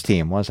 didn't Swiss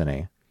team, wasn't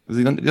he?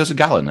 he goes to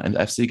Gallen and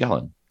FC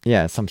Gallen.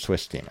 Yeah, some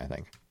Swiss team, I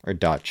think. Or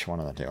Dutch, one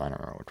of the two. I don't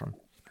remember which one.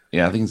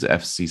 Yeah, I think it's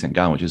FC St.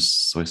 Gallen, which is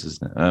Swiss,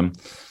 isn't it?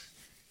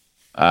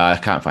 I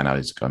can't find out.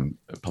 He's gone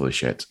probably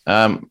shit.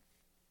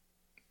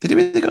 Did he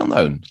really go on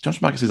loan?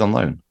 Josh Marcus is on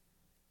loan.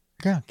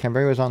 Yeah,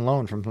 Canberra was on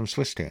loan from some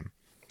Swiss team.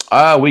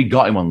 Oh, we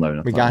got him on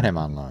loan. We got him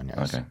on loan,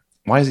 yes. Okay.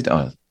 Why is he?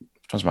 Oh,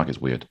 Josh Marcus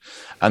is weird.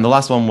 And the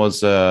last one was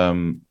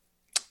Joe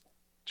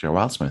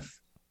Wildsmith.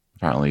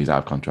 Apparently, he's out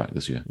of contract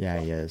this year. Yeah,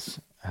 he is.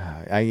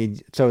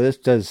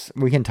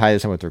 We can tie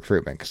this in with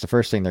recruitment because the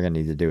first thing they're going to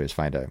need to do is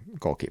find a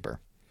goalkeeper.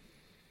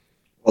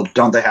 Well,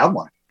 don't they have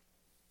one?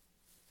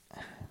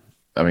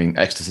 I mean,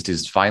 Exeter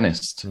City's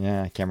finest.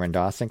 Yeah, Cameron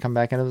Dawson come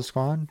back into the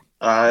squad.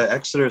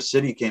 Exeter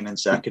City came in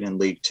second in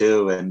League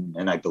Two,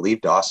 and I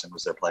believe Dawson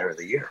was their Player of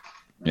the Year.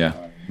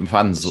 Yeah, the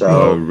fans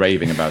So- were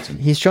raving about him.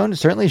 He's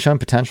certainly shown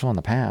potential in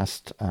the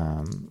past.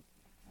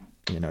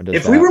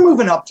 If we were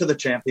moving up to the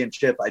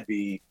championship, I'd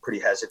be pretty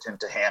hesitant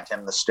to hand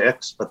him the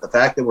sticks. But the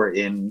fact that we're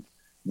in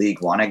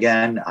League One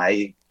again,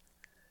 and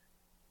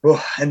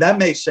that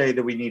may say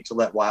that we need to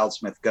let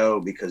Wildsmith go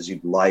because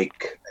you'd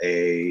like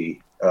a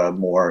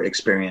more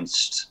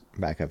experienced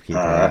backup keeper,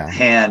 yeah.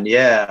 hand,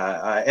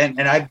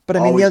 and I. But I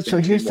mean, yeah. So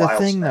here's the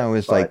thing, though,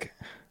 is like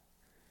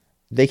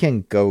they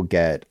can go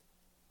get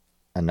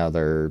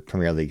another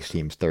Premier League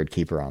team's third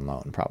keeper on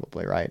loan,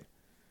 probably, right?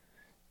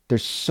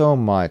 There's so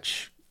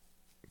much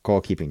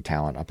goalkeeping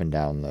talent up and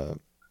down the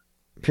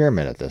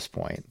pyramid at this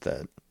point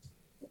that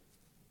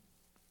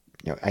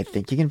I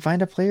think you can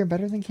find a player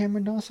better than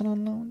Cameron Dawson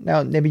on loan.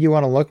 Now, maybe you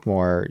want to look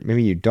more.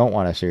 Maybe you don't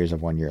want a series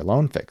of 1-year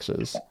loan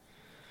fixes.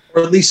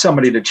 or at least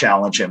somebody to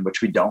challenge him,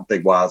 which we don't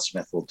think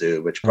Wildsmith will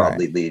do, which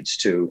probably leads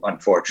to,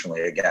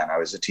 unfortunately, again, I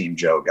was a Team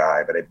Joe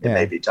guy, but it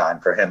may be time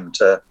for him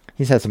to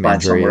He's had some find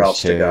injuries somewhere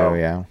else too, to go.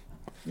 yeah.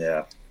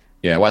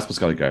 Yeah, Wildsmith's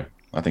got to go.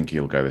 I think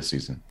he'll go this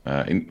season.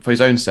 For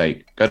his own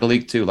sake, go to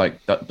League Two like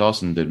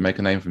Dawson did, make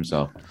a name for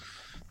himself,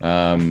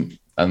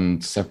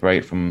 and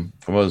separate from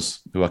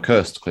us, who are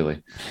cursed,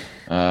 clearly.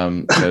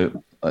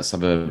 So let's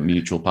have a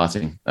mutual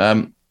parting.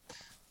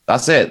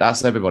 That's it.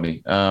 That's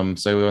everybody.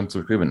 So we're on to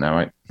recruitment now,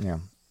 right? Yeah.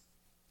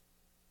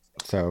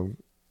 So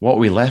what are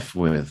we left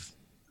with?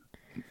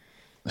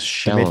 A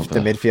shell of the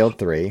midfield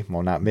three.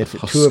 Well, not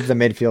two of the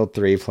midfield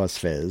three plus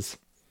Fizz,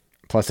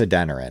 plus a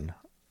Denerin.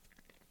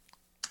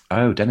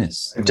 Oh,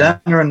 Dennis.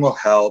 Denerin will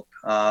help.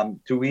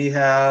 Do we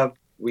have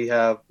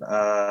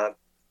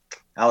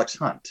Alex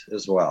Hunt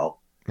as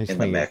well He's in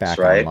the swinging mix, back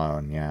right? on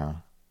loan, yeah.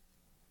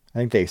 I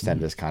think they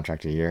extended his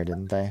contract a year,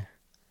 didn't they?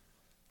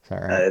 Is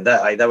that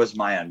right? That was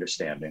my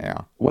understanding.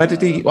 Yeah. Where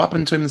did he? What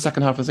happened to him in the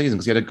second half of the season?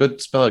 Because he had a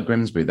good spell at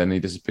Grimsby, then he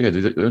disappeared.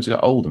 He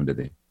got Oldham, did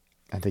he?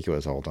 I think it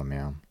was Oldham,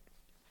 yeah.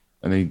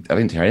 And I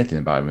didn't hear anything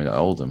about him at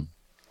Oldham.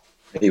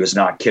 He was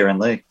not Kieran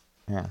Lee.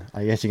 Yeah,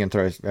 I guess you can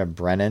throw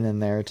Brennan in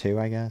there too.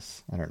 I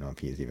guess I don't know if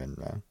he's even.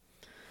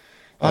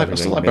 I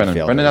still like Brennan.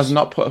 Brennan has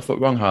not put a foot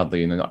wrong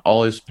hardly in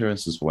all his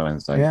appearances for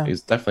Wednesday. Yeah.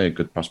 He's definitely a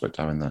good prospect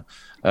to have in there.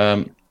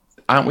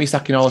 Aren't we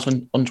sacking all us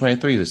on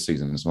 23 this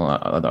season?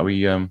 Are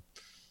we?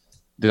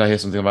 Did I hear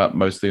something about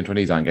most of the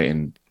 20s aren't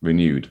getting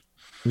renewed?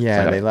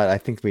 Yeah, they let. I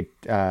think we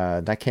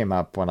that came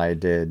up when I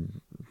did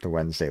the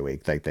Wednesday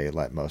week. Like they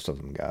let most of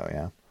them go.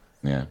 Yeah.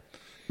 Yeah.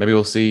 Maybe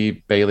we'll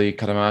see Bailey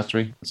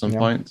Kadamatri at some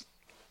point.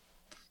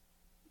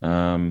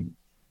 Hagen.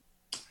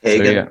 So,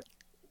 yeah.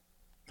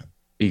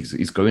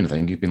 He's going, I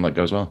think. He's been let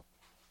go as well.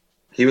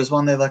 He was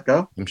one they let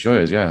go? I'm sure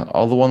he is, yeah.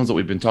 All the ones that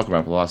we've been talking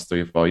about for the last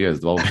 3 or 4 years,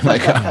 they've all been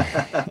let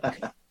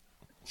go.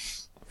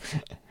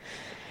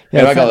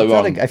 Yeah, I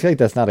feel like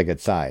that's not a good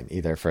sign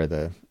either for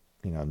the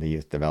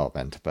youth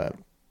development, but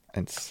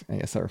it's, I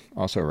guess,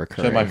 also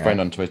recurring. So my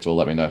friend on Twitter will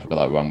let me know if I got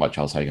that wrong about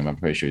Charles Hagen. I'm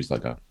pretty sure he's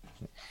let go.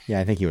 Yeah,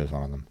 I think he was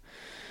one of them.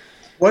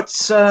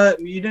 What's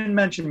you didn't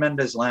mention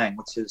Mendes Lang.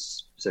 What's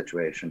his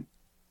situation?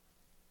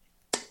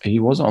 He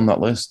was on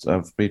that list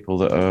of people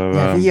that are.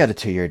 Yeah, he had a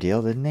 2-year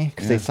deal, didn't he?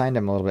 Because they signed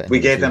him a little bit. We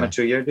gave him a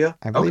 2-year deal.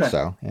 I believe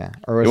so. Yeah,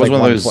 or it was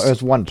one of those. It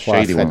was 1+.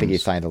 I think ones. he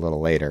signed a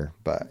little later,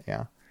 but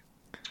yeah.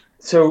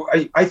 So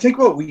I think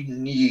what we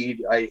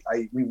need,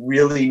 we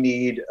really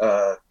need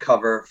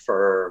cover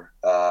for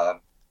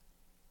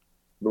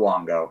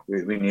Luongo.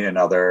 We need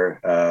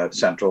another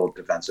central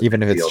defensive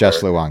even if it's midfielder.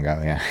 just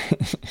Luongo, yeah.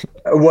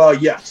 Well,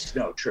 yes,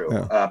 no, true.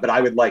 Yeah. But I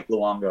would like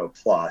Luongo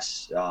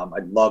plus.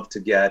 I'd love to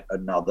get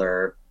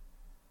another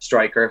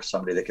striker,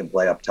 somebody that can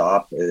play up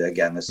top.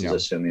 Again, this is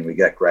assuming we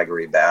get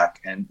Gregory back,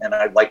 and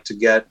I'd like to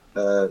get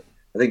I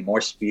think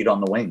more speed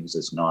on the wings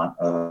is not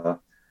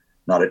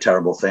a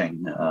terrible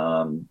thing.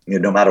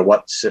 No matter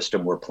what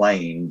system we're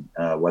playing,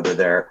 whether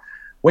they're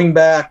wing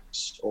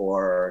backs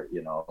or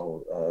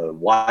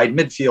wide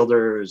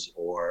midfielders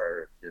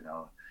or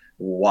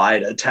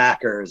wide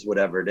attackers,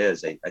 whatever it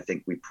is, I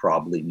think we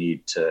probably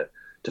need to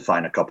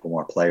find a couple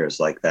more players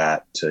like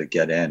that to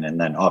get in.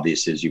 And then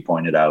obviously, as you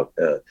pointed out,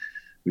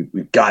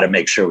 we've got to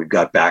make sure we've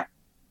got back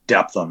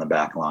depth on the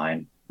back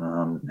line,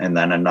 and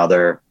then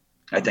another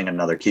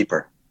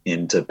keeper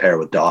in to pair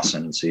with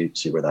Dawson and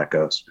see where that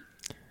goes.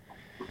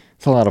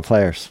 It's a lot of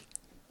players.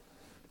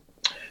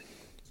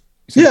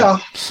 Yeah.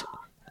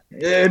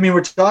 I mean,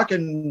 we're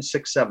talking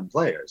 6-7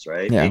 players,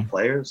 right? Yeah. 8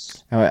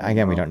 players.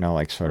 Again, we don't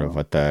know sort of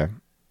what their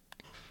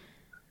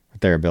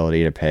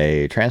ability to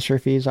pay transfer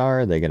fees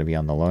are. Are they going to be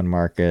on the loan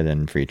market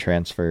and free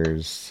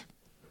transfers?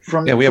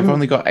 We have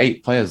only got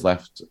 8 players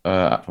left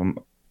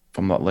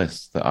from that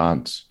list that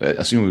aren't.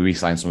 Assuming we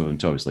re-sign some of them,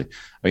 too, obviously.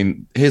 I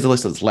mean, here's the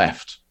list that's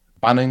left: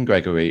 Bannon,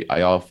 Gregory,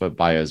 Iorfa,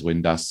 Byers,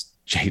 Windass,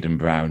 Jaden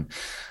Brown,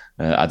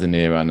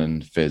 Adeniran,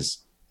 and Fizz.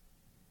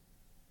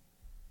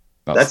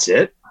 That's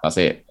it? That's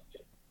it.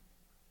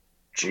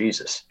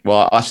 Jesus.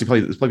 Well,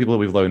 actually, there's probably people that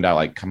we've loaned out,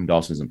 like Cam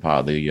Dawson isn't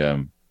part of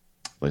the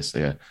list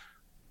here.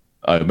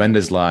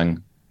 Mendes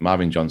Lang,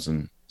 Marvin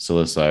Johnson,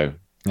 Siliso.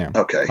 Yeah.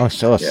 Okay. Oh,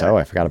 Siliso. Yeah.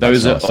 I forgot about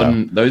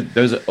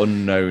those are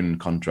unknown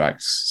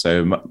contracts.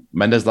 So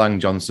Mendes Lang,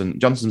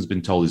 Johnson's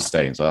been told he's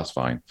staying, so that's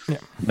fine. Yeah.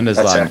 Mendes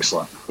That's Lang,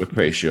 excellent. we're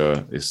pretty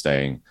sure is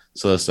staying.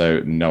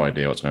 Siliso, no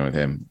idea what's going on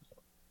with him.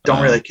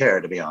 Don't really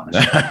care, to be honest.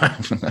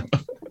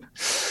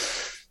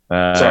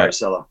 Sorry,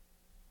 Silla.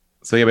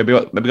 So yeah, maybe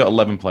got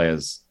 11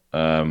 players.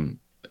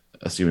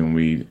 Assuming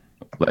we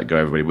let go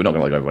everybody. We're not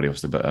going to let go everybody,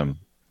 obviously, but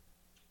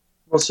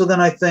Well, so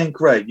then I think,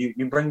 right,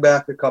 you bring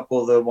back a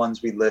couple of the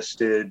ones we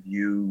listed.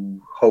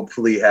 You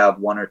hopefully have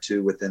 1 or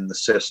 2 within the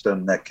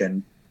system that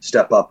can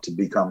step up to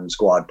become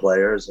squad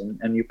players,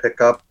 and you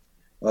pick up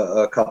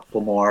a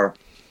couple more.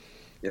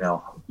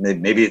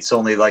 Maybe it's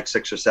only like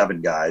 6 or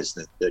 7 guys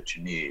that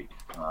you need.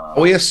 Are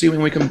we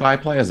assuming we can buy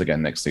players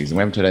again next season?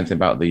 We haven't heard anything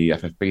about the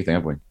FFP thing,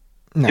 have we?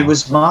 No. It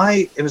was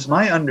my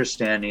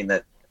understanding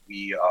that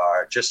we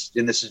are just,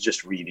 and this is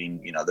just reading,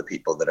 the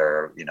people that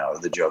are,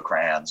 the Joe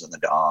Crans and the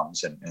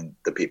Doms and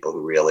the people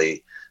who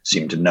really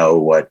seem to know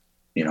what,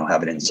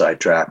 have an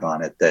inside track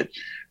on it, that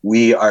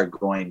we are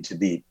going to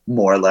be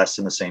more or less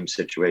in the same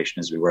situation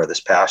as we were this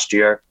past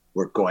year.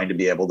 We're going to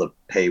be able to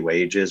pay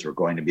wages. We're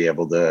going to be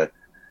able to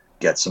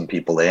get some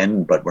people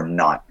in, but we're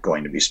not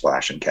going to be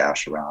splashing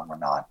cash around. We're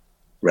not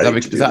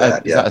ready to do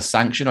that. Is that a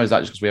sanction, or is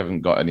that just because we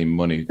haven't got any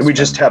money? We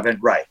just haven't,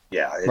 right.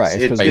 Yeah.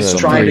 It's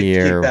trying to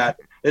keep that.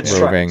 It's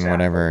roving,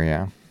 whatever,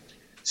 yeah.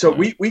 So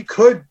we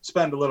could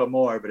spend a little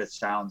more, but it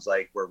sounds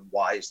like we're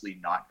wisely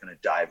not going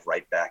to dive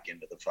right back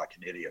into the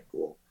fucking idiot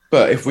pool.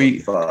 But if we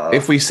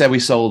said we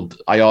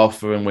sold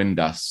Iorfa and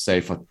Windass,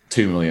 say for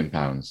 £2 million,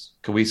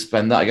 can we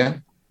spend that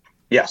again?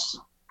 Yes.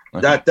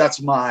 Okay.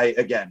 That's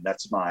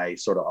my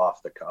sort of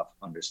off the cuff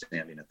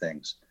understanding of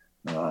things.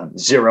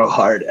 Zero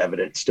hard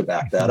evidence to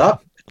back that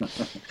up,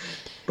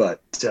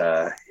 but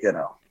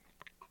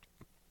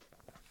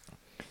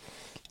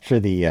Sure,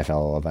 the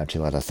EFL will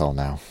eventually let us all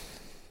know.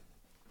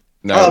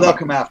 No, they'll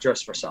come after us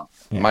for some.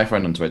 Yeah. My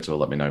friend on Twitter will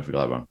let me know if we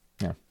got that wrong.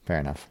 Yeah, fair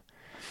enough.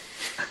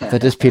 Is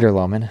that just Peter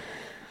Lohman?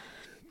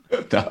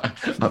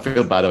 I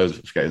feel bad. I always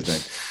forget his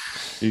name.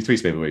 He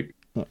tweets me every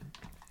week.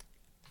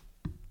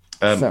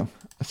 So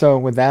So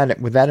with that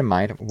in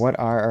mind, what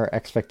are our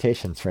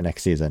expectations for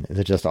next season? Is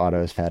it just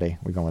autos, Patty?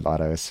 We're going with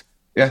autos.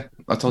 Yeah,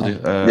 I told you.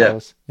 Yeah.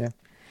 Autos? Yeah.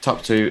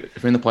 Top two.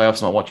 If we're in the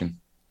playoffs, I'm not watching.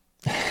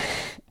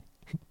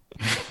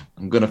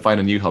 I'm gonna find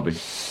a new hobby.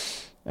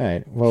 All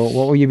right. Well,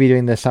 what will you be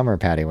doing this summer,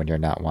 Patty, when you're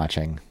not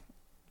watching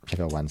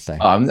Sheffield Wednesday?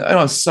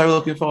 I'm so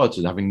looking forward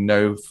to having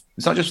no.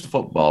 It's not just the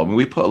football. I mean,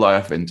 we put a lot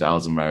of effort into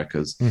Al's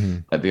Americas,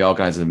 like the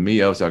organizing the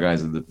meetups, the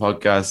organizing the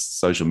podcast,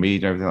 social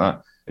media, everything like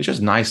that. It's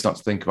just nice not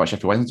to think about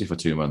Sheffield Wednesday for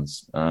 2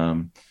 months.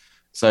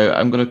 So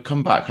I'm going to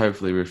come back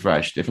hopefully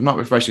refreshed. If I'm not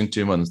refreshed in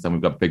 2 months, then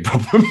we've got big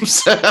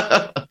problems. You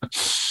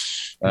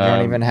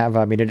don't even have.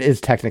 I mean, it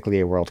is technically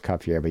a World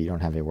Cup year, but you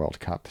don't have a World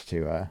Cup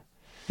to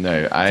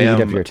no, I eat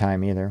am. up your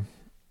time either.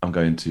 I'm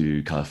going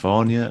to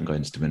California. I'm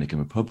going to Dominican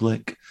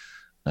Republic.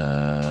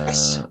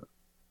 Nice.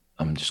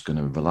 I'm just going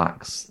to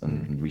relax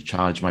and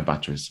recharge my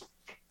batteries.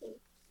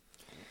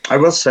 I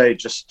will say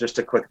just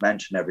a quick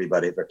mention,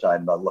 everybody, if we're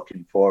talking about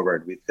looking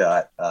forward, we've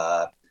got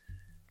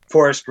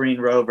Forest Green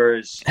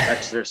Rovers,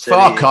 Exeter City,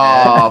 Fuck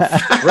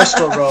off.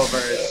 Bristol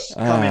Rovers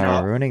coming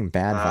up, Ruining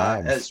bad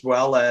vibes. as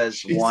well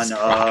as Jesus one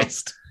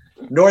Christ.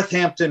 of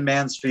Northampton,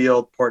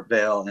 Mansfield, Port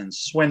Vale, and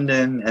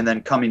Swindon. And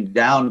then coming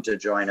down to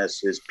join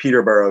us is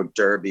Peterborough,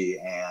 Derby,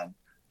 and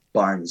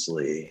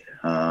Barnsley.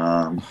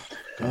 I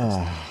was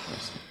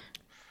just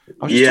Yeah.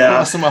 talking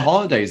about summer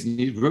holidays and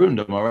you've ruined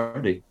them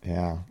already.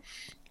 Yeah.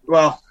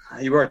 Well,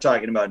 you were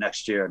talking about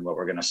next year and what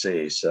we're going to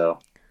see. So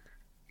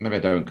Maybe I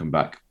don't come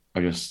back.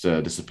 I just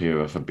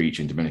disappear off a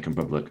beach in Dominican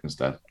Republic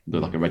instead.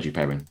 Look like a Reggie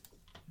Perrin.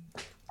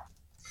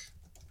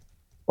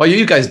 What are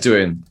you guys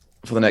doing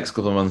for the next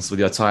couple of months with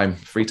your time,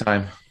 free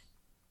time?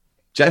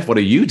 Jeff, what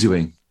are you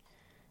doing?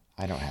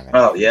 I don't have any.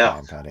 Oh, yeah.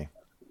 time, Patty.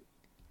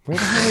 Where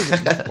the hell is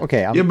it?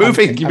 Okay, You're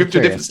moving. You I'm moved to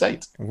a different curious.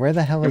 state. Where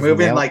the hell you're is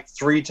moving like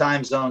 3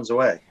 time zones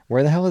away.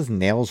 Where the hell is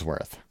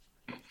Nailsworth?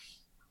 Is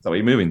that what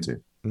you're moving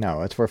to?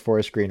 No, it's where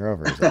Forest Green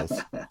Rovers is.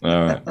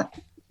 All right.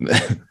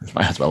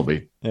 Might as well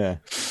be. Yeah.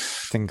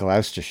 It's in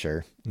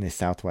Gloucestershire, in the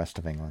southwest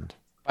of England.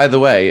 By the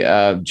way,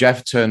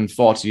 Jeff turned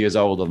 40 years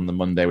old on the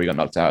Monday we got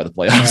knocked out of the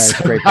playoffs. Yeah, it's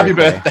a great Happy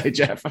birthday. birthday,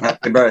 Jeff.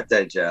 Happy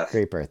birthday, Jeff.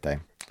 Great birthday.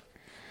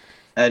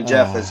 And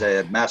Jeff is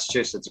a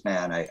Massachusetts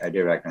man. I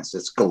do recognize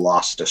it's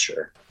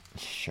Gloucestershire.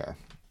 Sure.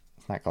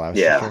 It's not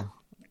Gloucestershire.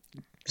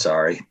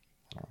 Sorry.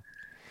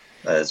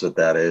 That is what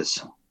that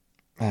is.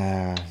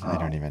 I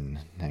don't even.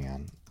 Hang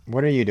on.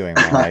 What are you doing?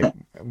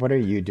 What are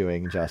you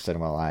doing, Justin?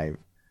 While I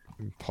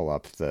pull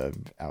up the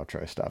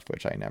outro stuff,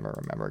 which I never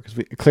remember because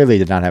we clearly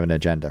did not have an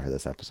agenda for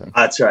this episode.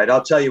 That's right.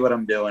 I'll tell you what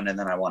I'm doing, and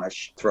then I want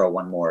to throw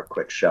one more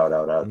quick shout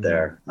out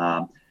there.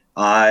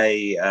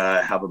 I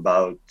have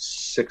about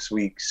 6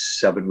 weeks,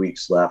 7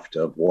 weeks left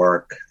of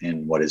work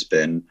in what has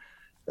been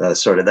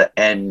sort of the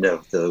end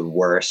of the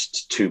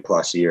worst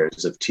 2+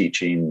 years of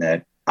teaching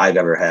that I've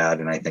ever had,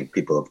 and I think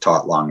people have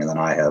taught longer than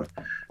I have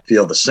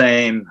feel the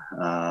same.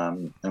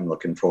 I'm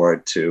looking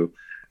forward to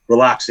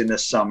relaxing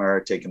this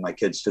summer, taking my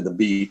kids to the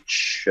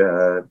beach,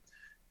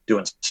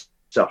 doing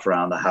stuff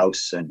around the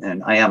house,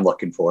 and I am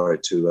looking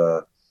forward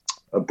to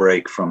a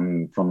break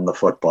from the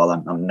football.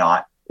 I'm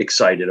not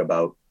excited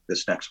about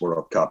this next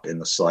World Cup in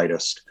the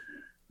slightest.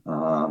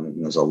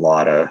 There's a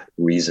lot of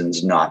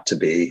reasons not to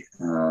be.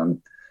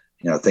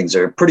 Things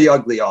are pretty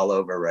ugly all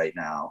over right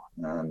now,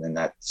 and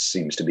that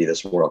seems to be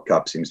this World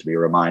Cup seems to be a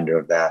reminder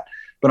of that.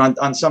 But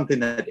on something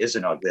that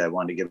isn't ugly, I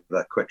wanted to give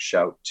a quick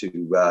shout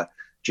to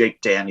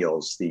Jake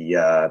Daniels,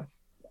 the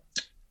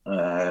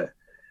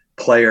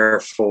player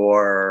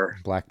for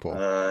Blackpool.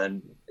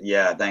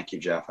 Thank you,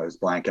 Jeff. I was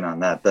blanking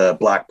on that. The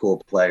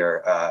Blackpool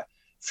player,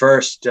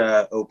 first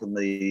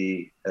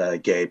openly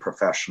gay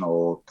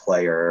professional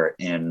player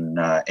in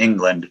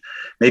England,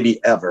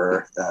 maybe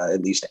ever,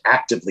 at least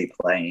actively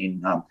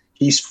playing.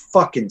 He's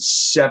fucking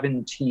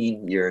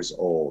 17 years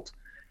old.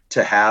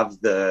 To have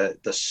the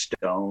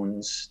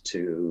stones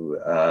to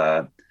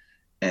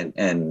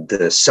and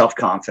the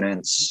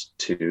self-confidence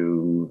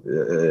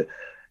to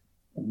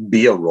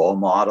be a role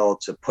model,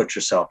 to put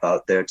yourself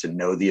out there, to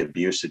know the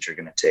abuse that you're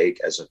going to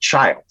take as a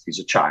child. He's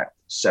a child,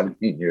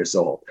 17 years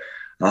old.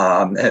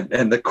 And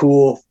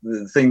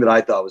the thing that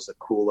I thought was the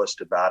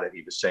coolest about it,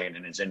 he was saying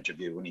in his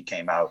interview when he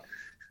came out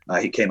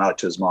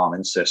to his mom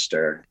and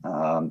sister.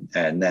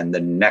 And then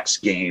the next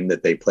game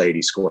that they played,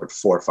 he scored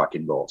 4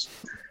 fucking goals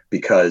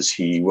because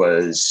he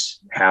was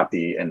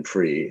happy and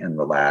free and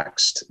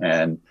relaxed.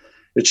 And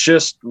it's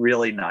just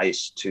really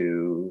nice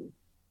to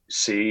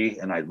see.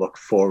 And I look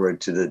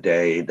forward to the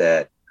day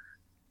that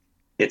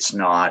it's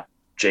not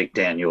Jake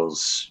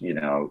Daniels,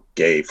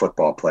 gay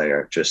football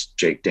player, just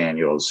Jake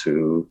Daniels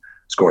who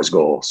scores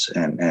goals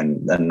and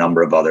a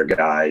number of other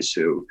guys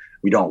who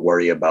we don't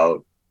worry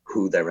about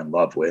who they're in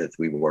love with.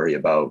 We worry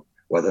about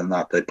whether or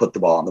not they put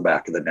the ball in the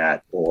back of the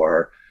net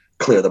or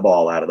clear the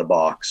ball out of the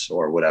box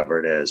or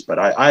whatever it is. But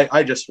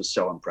I just was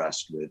so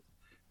impressed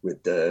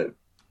with the,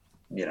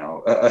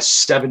 a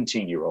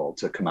 17-year-old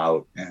to come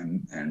out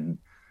and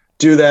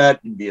do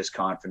that and be as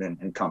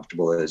confident and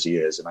comfortable as he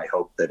is. And I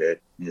hope that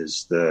it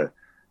is the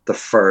the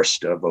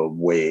first of a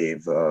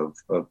wave of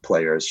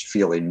players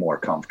feeling more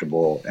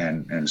comfortable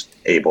and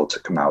able to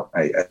come out.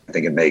 I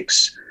think it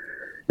makes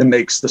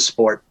the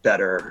sport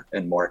better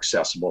and more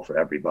accessible for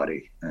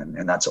everybody,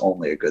 and that's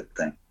only a good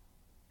thing.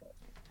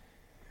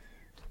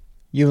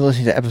 You've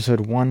listened to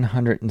episode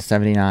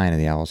 179 of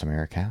the Owls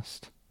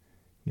Americast.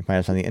 You can find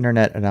us on the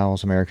internet at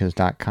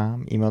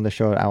owlsamericas.com, email the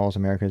show at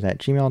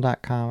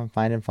owlsamericas@gmail.com, and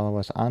find and follow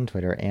us on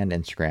Twitter and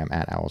Instagram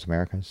at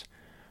owlsamericas.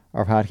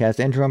 Our podcast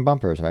intro and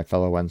bumpers by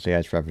fellow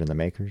Wednesdayites Reverend the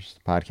Makers.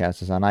 The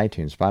podcast is on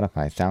iTunes,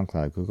 Spotify,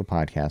 SoundCloud, Google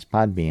Podcasts,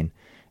 Podbean,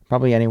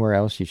 probably anywhere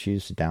else you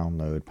choose to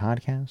download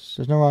podcasts.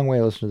 There's no wrong way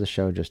to listen to the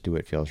show, just do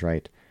what feels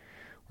right.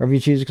 Wherever you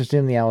choose to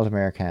consume the Owls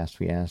Americast,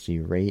 we ask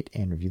you rate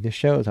and review the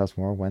show. It helps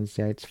more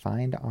Wednesdayites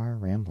find our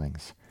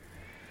ramblings.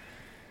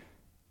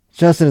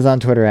 Justin is on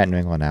Twitter at New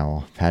England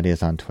Owl. Patty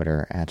is on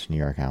Twitter at New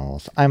York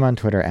Owls. I'm on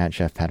Twitter at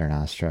Jeff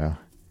Paternostro. And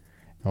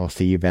we'll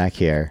see you back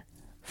here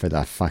for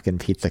the fucking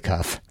Pizza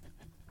Cup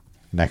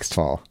next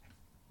fall.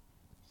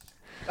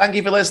 Thank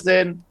you for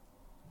listening.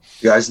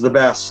 You guys are the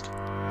best.